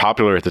very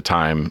popular at the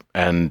time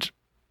and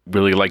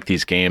really liked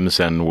these games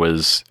and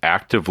was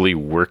actively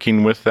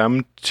working with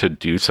them to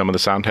do some of the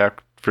soundtrack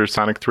for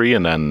Sonic 3.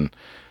 And then,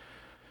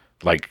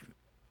 like,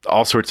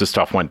 all sorts of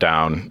stuff went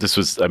down. This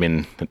was, I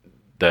mean,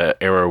 the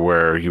era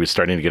where he was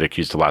starting to get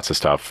accused of lots of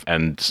stuff.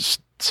 And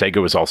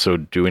Sega was also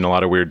doing a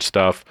lot of weird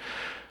stuff.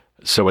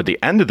 So at the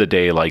end of the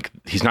day, like,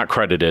 he's not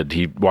credited.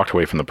 He walked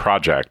away from the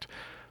project.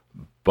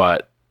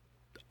 But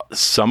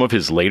some of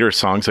his later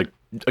songs, like,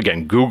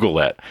 again, Google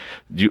it.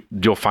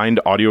 You'll find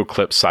audio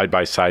clips side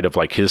by side of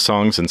like his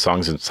songs and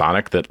songs in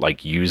Sonic that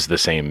like use the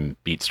same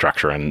beat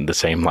structure and the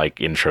same like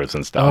intros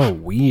and stuff. Oh,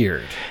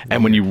 weird.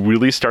 And when you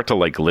really start to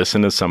like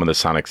listen to some of the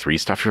Sonic 3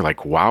 stuff, you're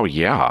like, wow,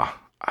 yeah,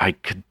 I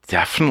could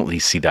definitely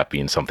see that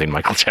being something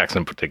Michael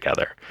Jackson put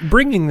together.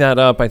 Bringing that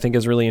up, I think,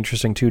 is really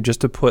interesting, too, just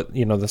to put,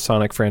 the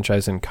Sonic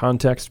franchise in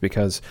context,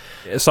 because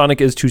Sonic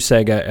is to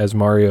Sega as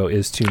Mario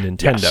is to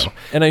Nintendo. Yes.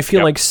 And I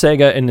feel like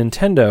Sega and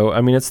Nintendo,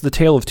 I mean, it's the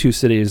tale of two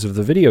cities of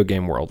the video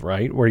game world,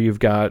 right? Where you've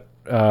got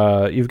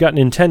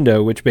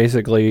Nintendo, which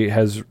basically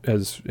has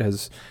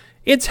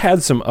it's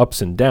had some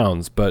ups and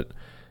downs, but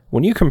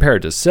when you compare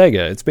it to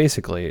Sega, it's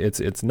basically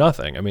it's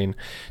nothing. I mean,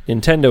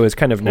 Nintendo is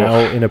kind of now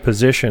in a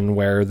position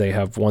where they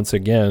have once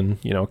again,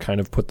 kind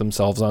of put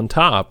themselves on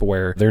top,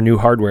 where their new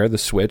hardware, the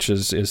Switch,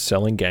 is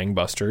selling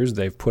gangbusters.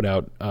 They've put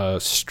out a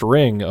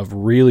string of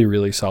really,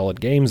 really solid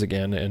games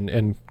again,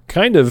 and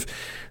kind of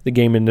the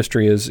game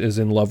industry is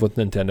in love with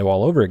Nintendo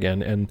all over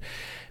again. And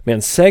man,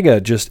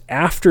 Sega, just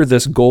after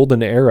this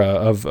golden era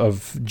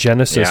of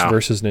Genesis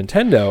versus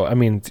Nintendo, I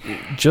mean,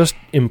 just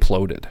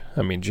imploded.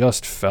 I mean,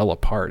 just fell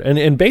apart.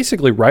 And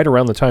basically right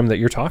around the time that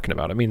you're talking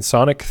about. I mean,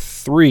 Sonic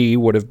 3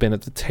 would have been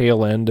at the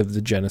tail end of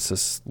the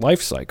Genesis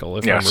life cycle.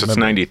 If so it's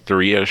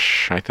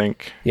 93-ish, I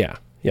think. Yeah,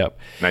 yep.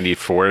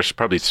 94-ish,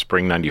 probably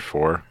spring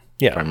 94.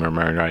 Yeah. If I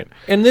remember right.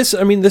 And this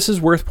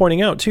is worth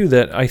pointing out too,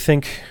 that I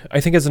think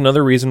is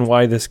another reason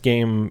why this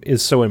game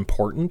is so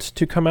important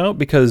to come out,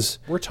 because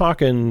we're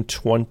talking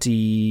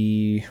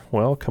coming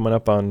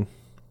up on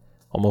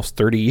almost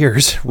 30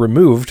 years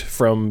removed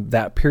from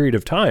that period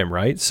of time,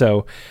 right?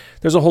 So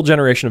there's a whole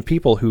generation of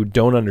people who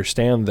don't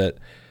understand that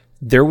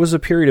there was a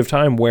period of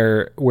time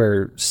where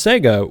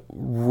Sega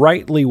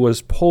rightly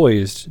was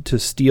poised to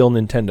steal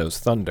Nintendo's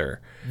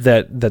thunder.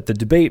 That the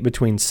debate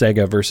between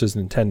Sega versus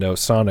Nintendo,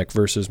 Sonic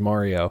versus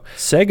Mario,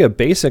 Sega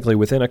basically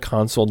within a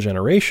console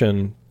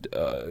generation,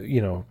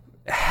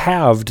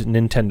 halved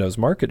Nintendo's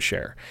market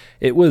share.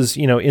 It was,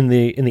 in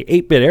the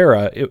 8-bit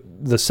era,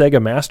 the Sega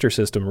Master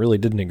System really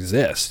didn't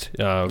exist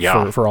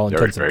for all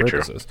intents and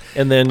purposes.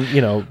 True. And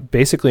then,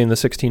 basically in the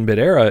 16-bit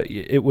era,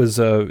 it was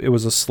a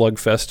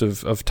slugfest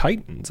of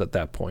titans at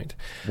that point,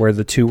 where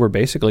the two were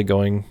basically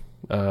going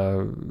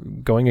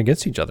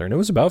against each other, and it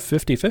was about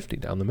 50-50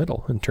 down the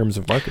middle in terms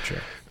of market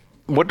share.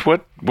 What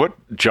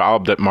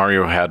job that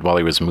Mario had while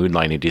he was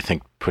moonlighting do you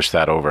think pushed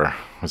that over?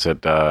 Was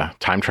it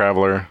time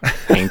traveler,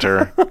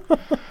 painter?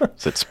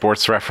 Was it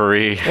sports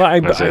referee?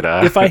 Well,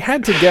 if I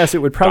had to guess,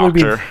 it would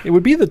probably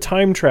be the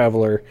time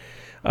traveler.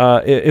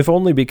 If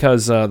only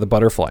because the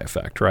butterfly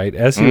effect, right?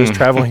 As he was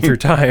traveling through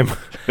time,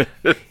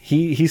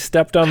 he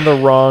stepped on the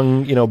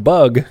wrong,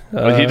 bug.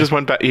 He just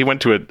went back. He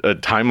went to a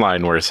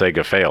timeline where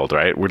Sega failed,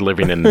 right? We're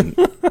living in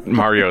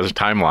Mario's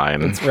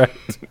timeline. That's right.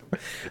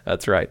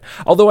 That's right.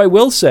 Although I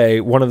will say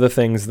one of the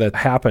things that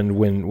happened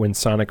when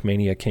Sonic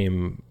Mania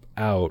came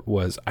out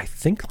was, I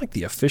think, like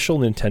the official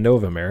Nintendo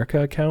of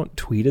America account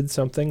tweeted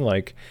something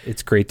like,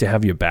 "It's great to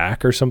have you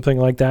back" or something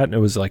like that, and it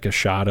was like a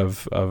shot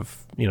of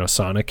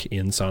Sonic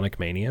in Sonic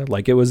Mania.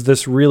 Like, it was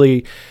this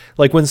really,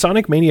 like, when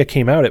Sonic Mania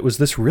came out, it was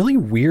this really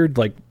weird,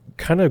 like,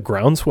 kind of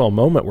groundswell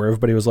moment where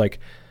everybody was like,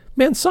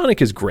 "Man,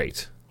 Sonic is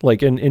great,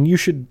 like, and you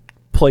should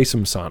play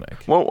some Sonic."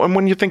 Well, and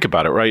when you think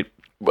about it, right?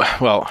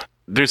 Well,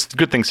 there's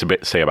good things to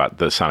say about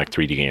the Sonic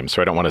 3D games,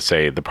 so I don't want to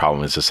say the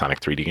problem is the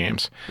Sonic 3D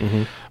games,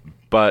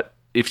 but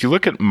if you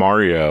look at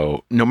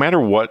Mario, no matter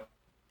what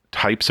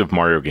types of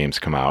Mario games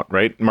come out,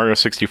 right? Mario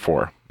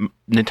 64.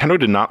 Nintendo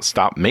did not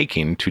stop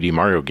making 2D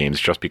Mario games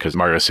just because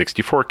Mario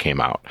 64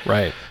 came out.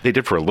 Right. They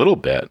did for a little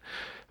bit,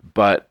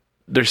 but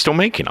they're still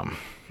making them.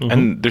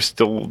 And there's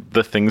still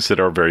the things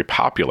that are very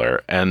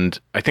popular. And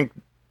I think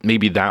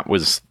maybe that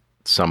was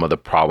some of the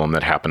problem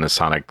that happened to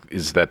Sonic,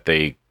 is that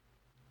they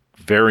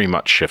very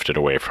much shifted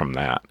away from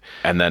that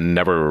and then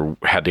never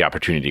had the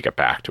opportunity to get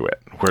back to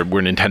it, where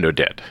Nintendo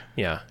did.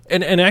 Yeah.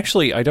 And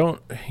actually,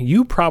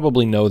 you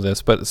probably know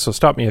this, but so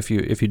stop me if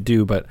you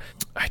do, but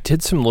I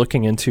did some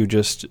looking into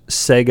just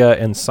Sega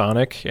and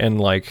Sonic and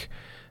like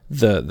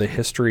the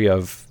history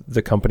of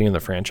the company and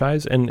the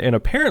franchise. And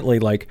apparently,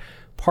 like,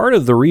 part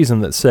of the reason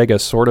that Sega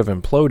sort of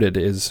imploded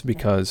is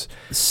because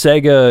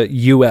Sega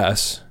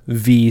US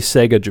v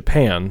Sega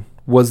Japan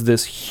was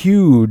this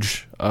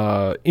huge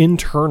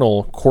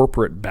internal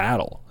corporate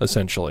battle,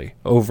 essentially,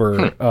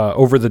 over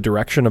the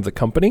direction of the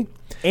company.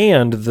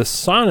 And the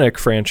Sonic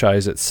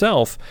franchise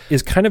itself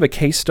is kind of a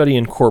case study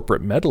in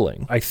corporate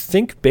meddling. I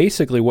think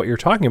basically what you're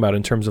talking about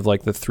in terms of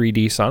like the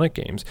 3D Sonic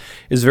games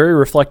is very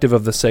reflective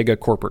of the Sega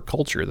corporate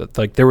culture, that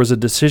like there was a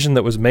decision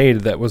that was made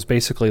that was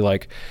basically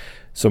like,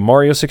 so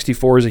Mario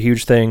 64 is a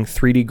huge thing,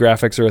 3D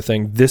graphics are a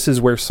thing, this is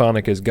where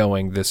Sonic is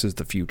going, this is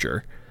the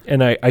future.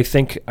 And I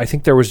think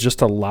there was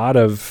just a lot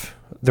of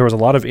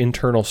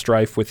internal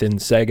strife within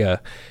Sega,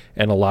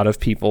 and a lot of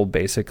people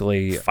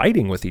basically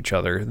fighting with each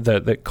other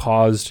that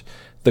caused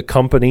the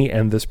company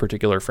and this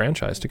particular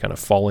franchise to kind of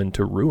fall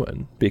into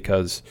ruin,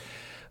 because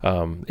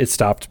it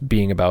stopped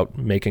being about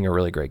making a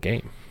really great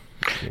game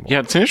anymore. Yeah,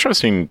 it's an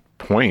interesting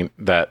point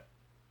that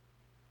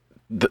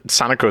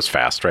Sonic goes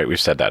fast, right? We've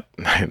said that,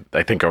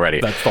 I think, already.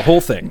 That's the whole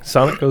thing.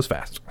 Sonic goes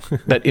fast.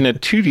 That in a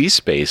 2D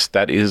space,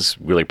 that is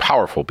really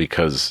powerful,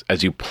 because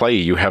as you play,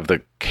 you have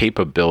the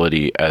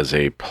capability as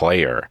a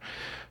player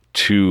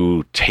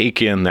to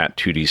take in that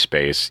 2D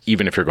space,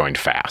 even if you're going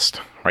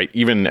fast, right?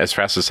 Even as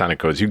fast as Sonic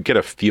goes, you get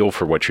a feel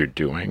for what you're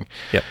doing.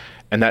 Yep.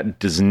 And that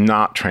does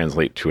not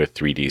translate to a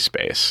 3D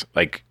space.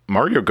 Like,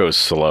 Mario goes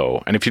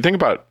slow. And if you think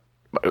about,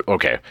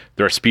 okay,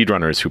 there are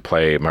speedrunners who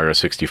play Mario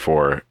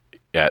 64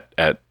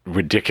 at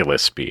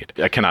ridiculous speed.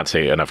 I cannot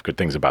say enough good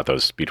things about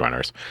those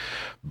speedrunners.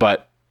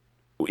 But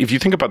if you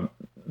think about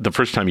the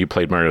first time you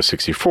played Mario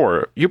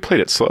 64, you played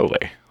it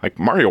slowly. Like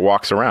Mario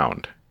walks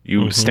around,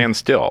 you stand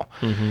still.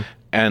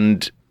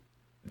 And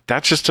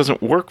that just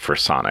doesn't work for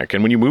Sonic.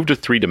 And when you move to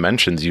 3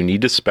 dimensions, you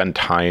need to spend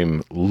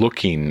time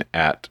looking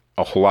at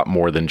a whole lot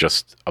more than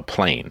just a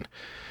plane.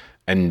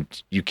 And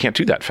you can't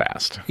do that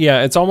fast.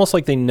 Yeah, it's almost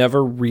like they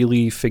never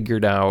really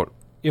figured out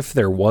if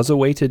there was a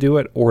way to do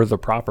it or the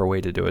proper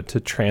way to do it to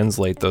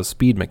translate those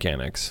speed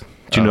mechanics.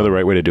 Do you know the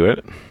right way to do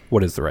it?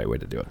 What is the right way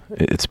to do it?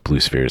 It's Blue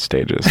Sphere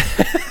stages.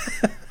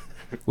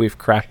 We've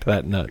cracked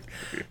that nut.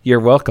 You're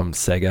welcome,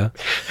 Sega.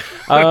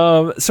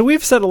 So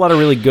we've said a lot of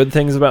really good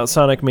things about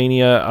Sonic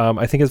Mania.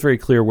 I think it's very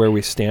clear where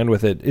we stand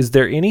with it. Is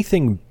there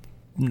anything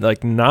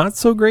like not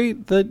so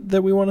great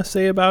that we want to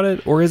say about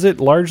it? Or is it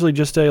largely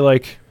just a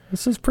like,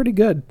 this is pretty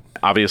good?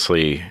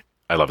 Obviously,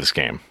 I love this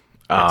game.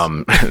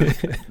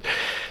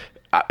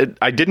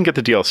 I didn't get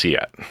the DLC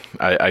yet.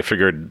 I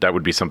figured that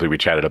would be something we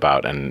chatted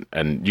about,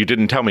 and you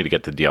didn't tell me to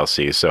get the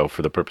DLC, so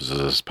for the purposes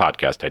of this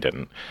podcast, I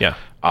didn't. Yeah.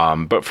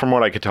 But from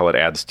what I could tell, it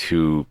adds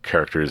 2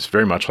 characters,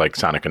 very much like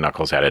Sonic and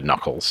Knuckles added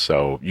Knuckles.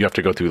 So you have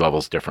to go through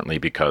levels differently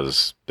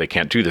because they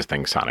can't do the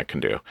things Sonic can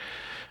do,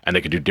 and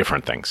they can do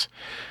different things.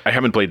 I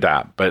haven't played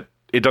that, but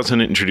it doesn't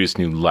introduce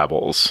new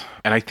levels,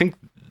 and I think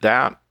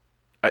that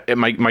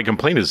my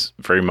complaint is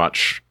very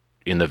much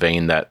in the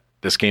vein that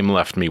this game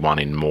left me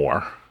wanting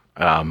more.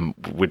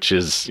 Which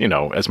is,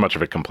 as much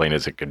of a complaint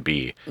as it could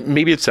be.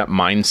 Maybe it's that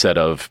mindset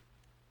of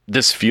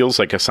this feels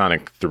like a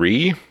Sonic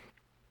 3,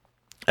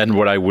 and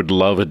what I would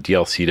love a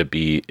DLC to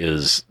be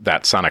is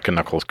that Sonic and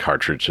Knuckles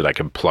cartridge that I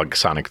can plug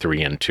Sonic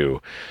 3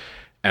 into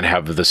and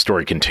have the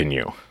story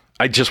continue.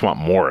 I just want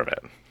more of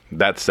it.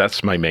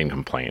 That's my main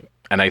complaint.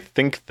 And I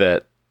think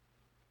that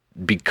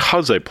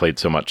because I played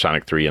so much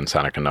Sonic 3 and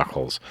Sonic and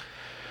Knuckles,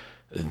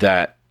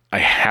 that I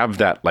have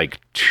that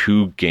like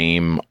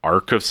 2-game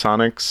arc of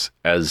Sonic's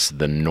as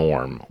the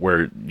norm,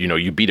 where,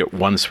 you beat it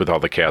once with all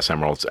the Chaos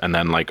Emeralds, and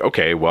then like,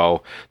 okay,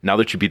 well, now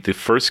that you beat the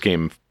first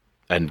game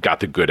and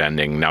got the good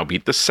ending, now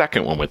beat the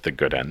second one with the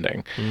good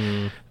ending.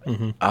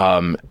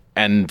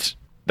 And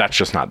that's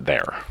just not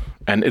there.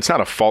 And it's not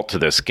a fault to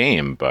this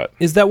game, but...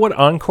 Is that what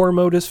Encore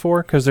mode is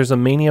for? Because there's a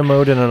Mania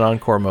mode and an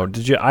Encore mode.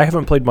 I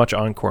haven't played much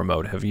Encore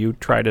mode. Have you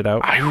tried it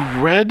out? I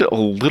read a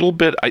little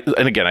bit. I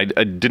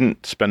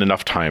didn't spend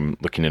enough time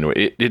looking into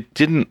it.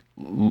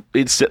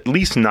 It's at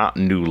least not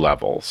new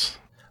levels.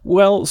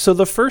 Well, so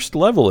the first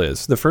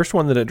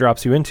one that it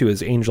drops you into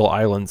is Angel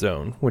Island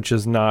Zone, which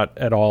is not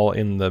at all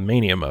in the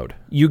Mania mode.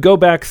 You go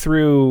back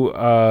through,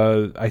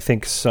 I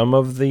think, some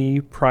of the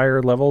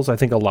prior levels. I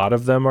think a lot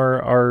of them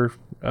are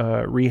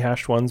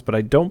rehashed ones, but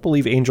I don't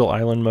believe Angel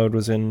Island mode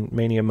was in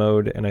Mania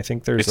mode, and I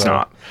think there's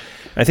not.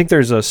 I think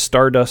there's a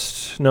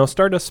Stardust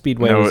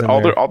Speedway. No, was in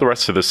all the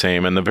rest are the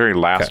same, and the very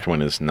last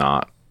one is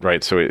not,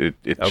 right? So it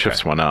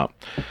shifts one up.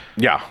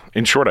 Yeah,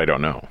 in short, I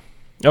don't know.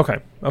 Okay.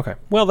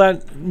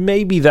 Well,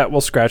 maybe that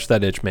will scratch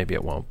that itch, maybe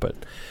it won't, but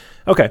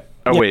okay.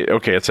 Oh, yeah. Wait,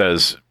 okay, it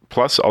says,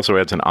 Plus also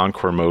adds an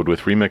Encore mode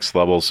with remixed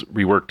levels,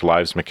 reworked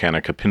lives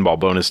mechanic, a pinball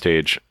bonus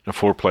stage, a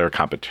 4-player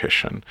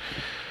competition.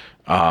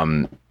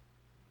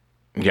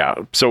 Yeah,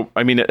 so,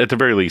 I mean, at the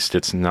very least,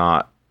 it's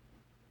not...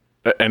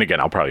 And again,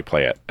 I'll probably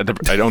play it.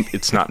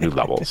 It's not new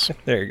levels.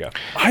 There you go.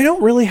 I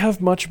don't really have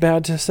much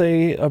bad to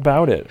say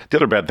about it. The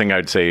other bad thing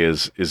I'd say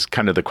is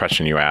kind of the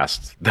question you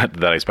asked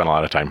that I spent a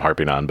lot of time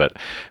harping on, but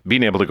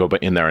being able to go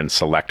in there and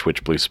select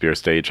which Blue Sphere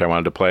stage I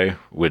wanted to play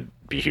would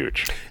be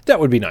huge. That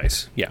would be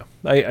nice. Yeah,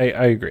 I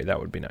agree. That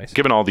would be nice.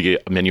 Given all the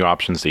menu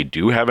options they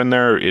do have in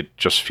there, it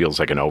just feels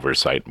like an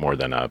oversight more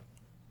than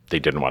they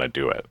didn't want to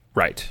do it.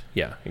 Right.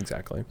 Yeah,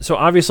 exactly. So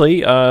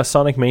obviously,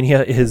 Sonic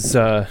Mania is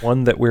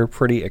one that we're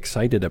pretty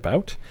excited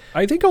about.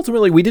 I think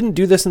ultimately, we didn't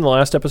do this in the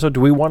last episode. Do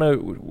we want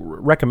to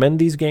recommend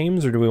these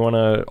games, or do we want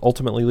to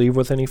ultimately leave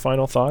with any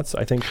final thoughts?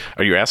 I think.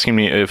 Are you asking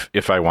me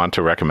if I want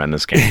to recommend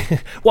this game?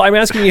 Well, I'm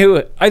asking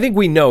you. I think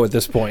we know at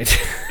this point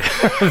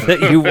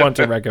that you want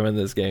to recommend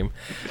this game.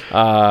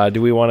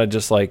 Do we want to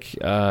just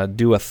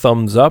do a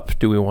thumbs up?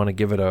 Do we want to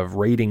give it a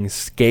rating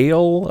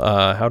scale?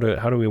 How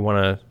do we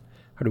want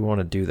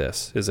to do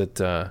this? Is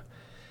it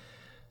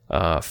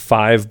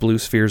 5 Blue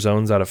Sphere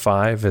zones out of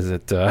 5? Is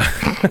it?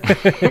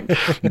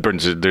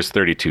 There's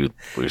 32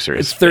 Blue Sphere.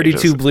 It's 32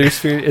 stages. Blue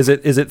Sphere.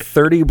 Is it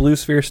 30 Blue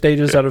Sphere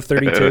stages out of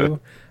 32?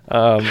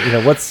 How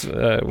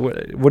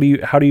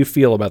do you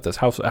feel about this?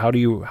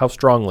 How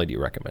strongly do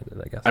you recommend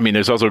it? I guess. I mean,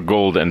 there's also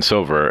gold and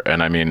silver,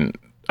 and I mean,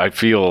 I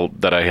feel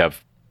that I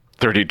have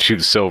 32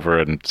 silver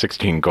and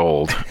 16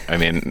 gold. I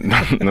mean,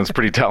 that's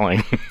pretty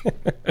telling.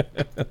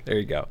 There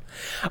you go.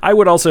 I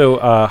would also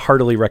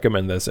heartily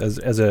recommend this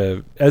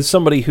as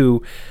somebody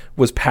who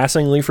was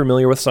passingly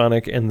familiar with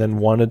Sonic and then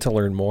wanted to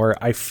learn more.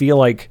 I feel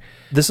like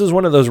this is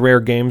one of those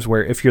rare games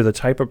where if you're the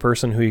type of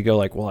person who you go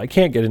like, well, I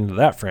can't get into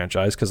that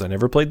franchise because I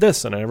never played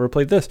this and I never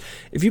played this.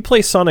 If you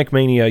play Sonic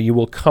Mania, you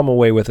will come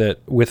away with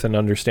it with an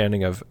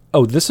understanding of,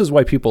 oh, this is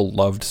why people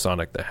loved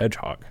Sonic the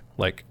Hedgehog.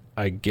 Like,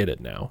 I get it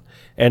now.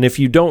 And if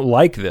you don't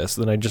like this,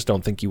 then I just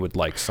don't think you would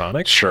like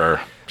Sonic. Sure.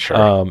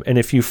 And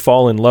if you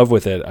fall in love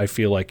with it, I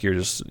feel like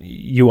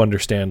you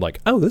understand, like,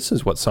 oh, this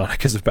is what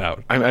Sonic is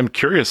about. I'm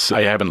curious.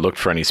 I haven't looked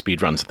for any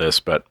speedruns of this,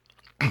 but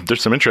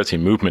there's some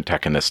interesting movement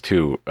tech in this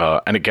too.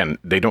 And again,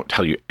 they don't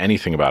tell you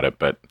anything about it,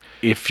 but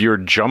if you're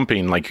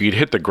jumping, like you'd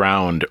hit the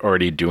ground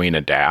already doing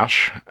a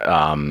dash,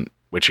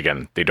 which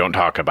again, they don't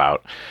talk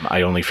about.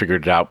 I only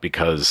figured it out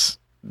because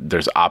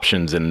there's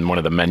options in one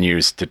of the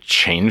menus to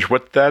change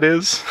what that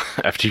is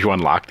after you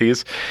unlock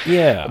these.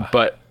 Yeah.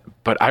 But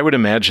I would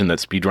imagine that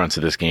speedruns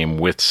of this game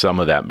with some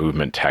of that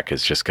movement tech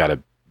has just got to,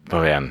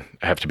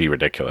 have to be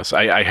ridiculous.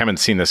 I haven't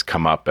seen this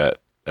come up at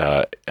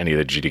any of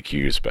the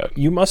GDQs, but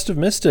you must have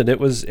missed it. It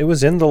was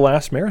in the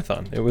last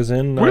marathon. It was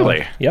in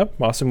really. Yep,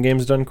 Awesome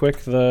Games Done Quick.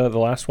 The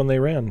last one they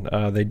ran.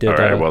 They did. All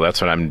right. Well,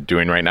 that's what I'm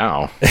doing right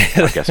now.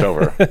 Podcast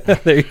over.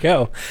 There you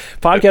go.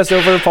 Podcast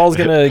over. Paul's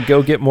gonna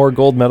go get more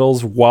gold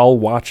medals while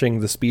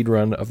watching the speed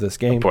run of this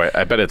game. Boy,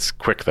 I bet it's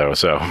quick though.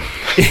 So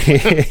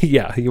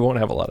yeah, you won't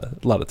have a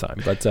lot of time.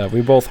 But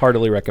we both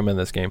heartily recommend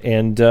this game.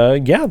 And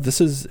this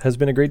has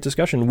been a great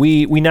discussion.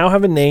 We now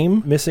have a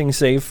name, Missing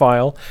Save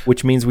File,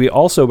 which means we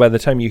also, by the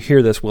time you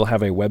hear this, we'll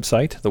have a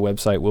website. The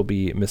website will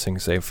be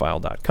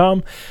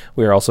missingsavefile.com.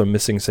 We are also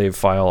Missing Save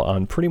File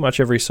on pretty much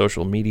every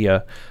social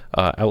media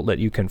outlet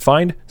you can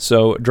find.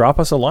 So drop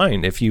us a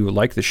line if you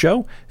like the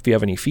show, if you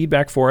have any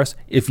feedback for us,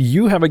 if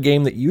you have a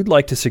game that you'd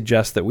like to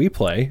suggest that we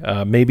play.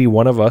 Maybe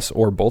one of us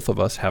or both of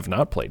us have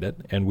not played it,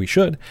 and we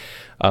should.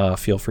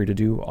 Feel free to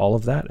do all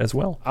of that as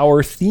well.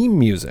 Our theme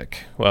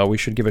music, we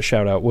should give a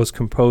shout out, was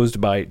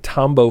composed by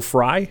Tombo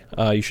Fry.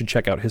 You should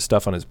check out his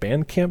stuff on his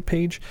Bandcamp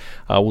page.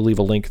 We'll leave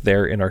a link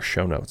there in our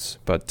show notes.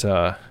 But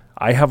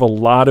I have a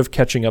lot of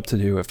catching up to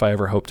do if I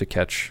ever hope to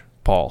catch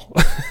Paul.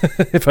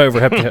 if I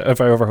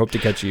ever hope to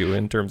catch you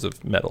in terms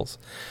of medals.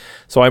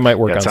 So I might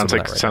work on some of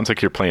that. Sounds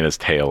like you're playing as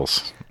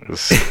Tails.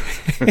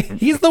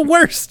 He's the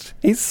worst.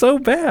 He's so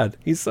bad.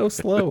 He's so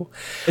slow.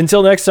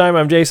 Until next time,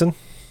 I'm Jason.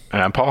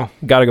 And I'm Paul.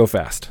 Gotta go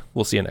fast.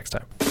 We'll see you next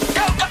time.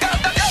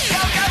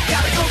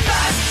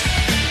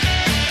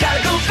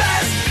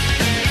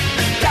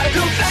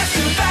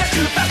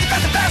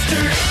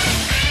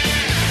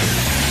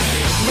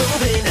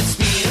 Moving at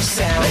speed of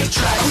sound, they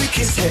try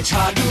quickest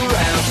hedgehog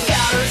around.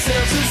 Got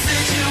ourselves a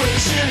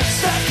situation,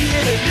 stuck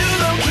in a new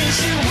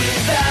location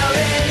without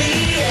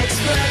any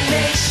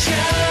explanation.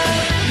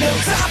 No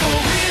time for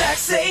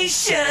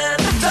relaxation.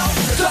 Don't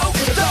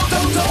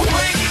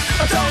wait,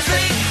 don't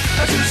think,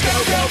 just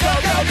go.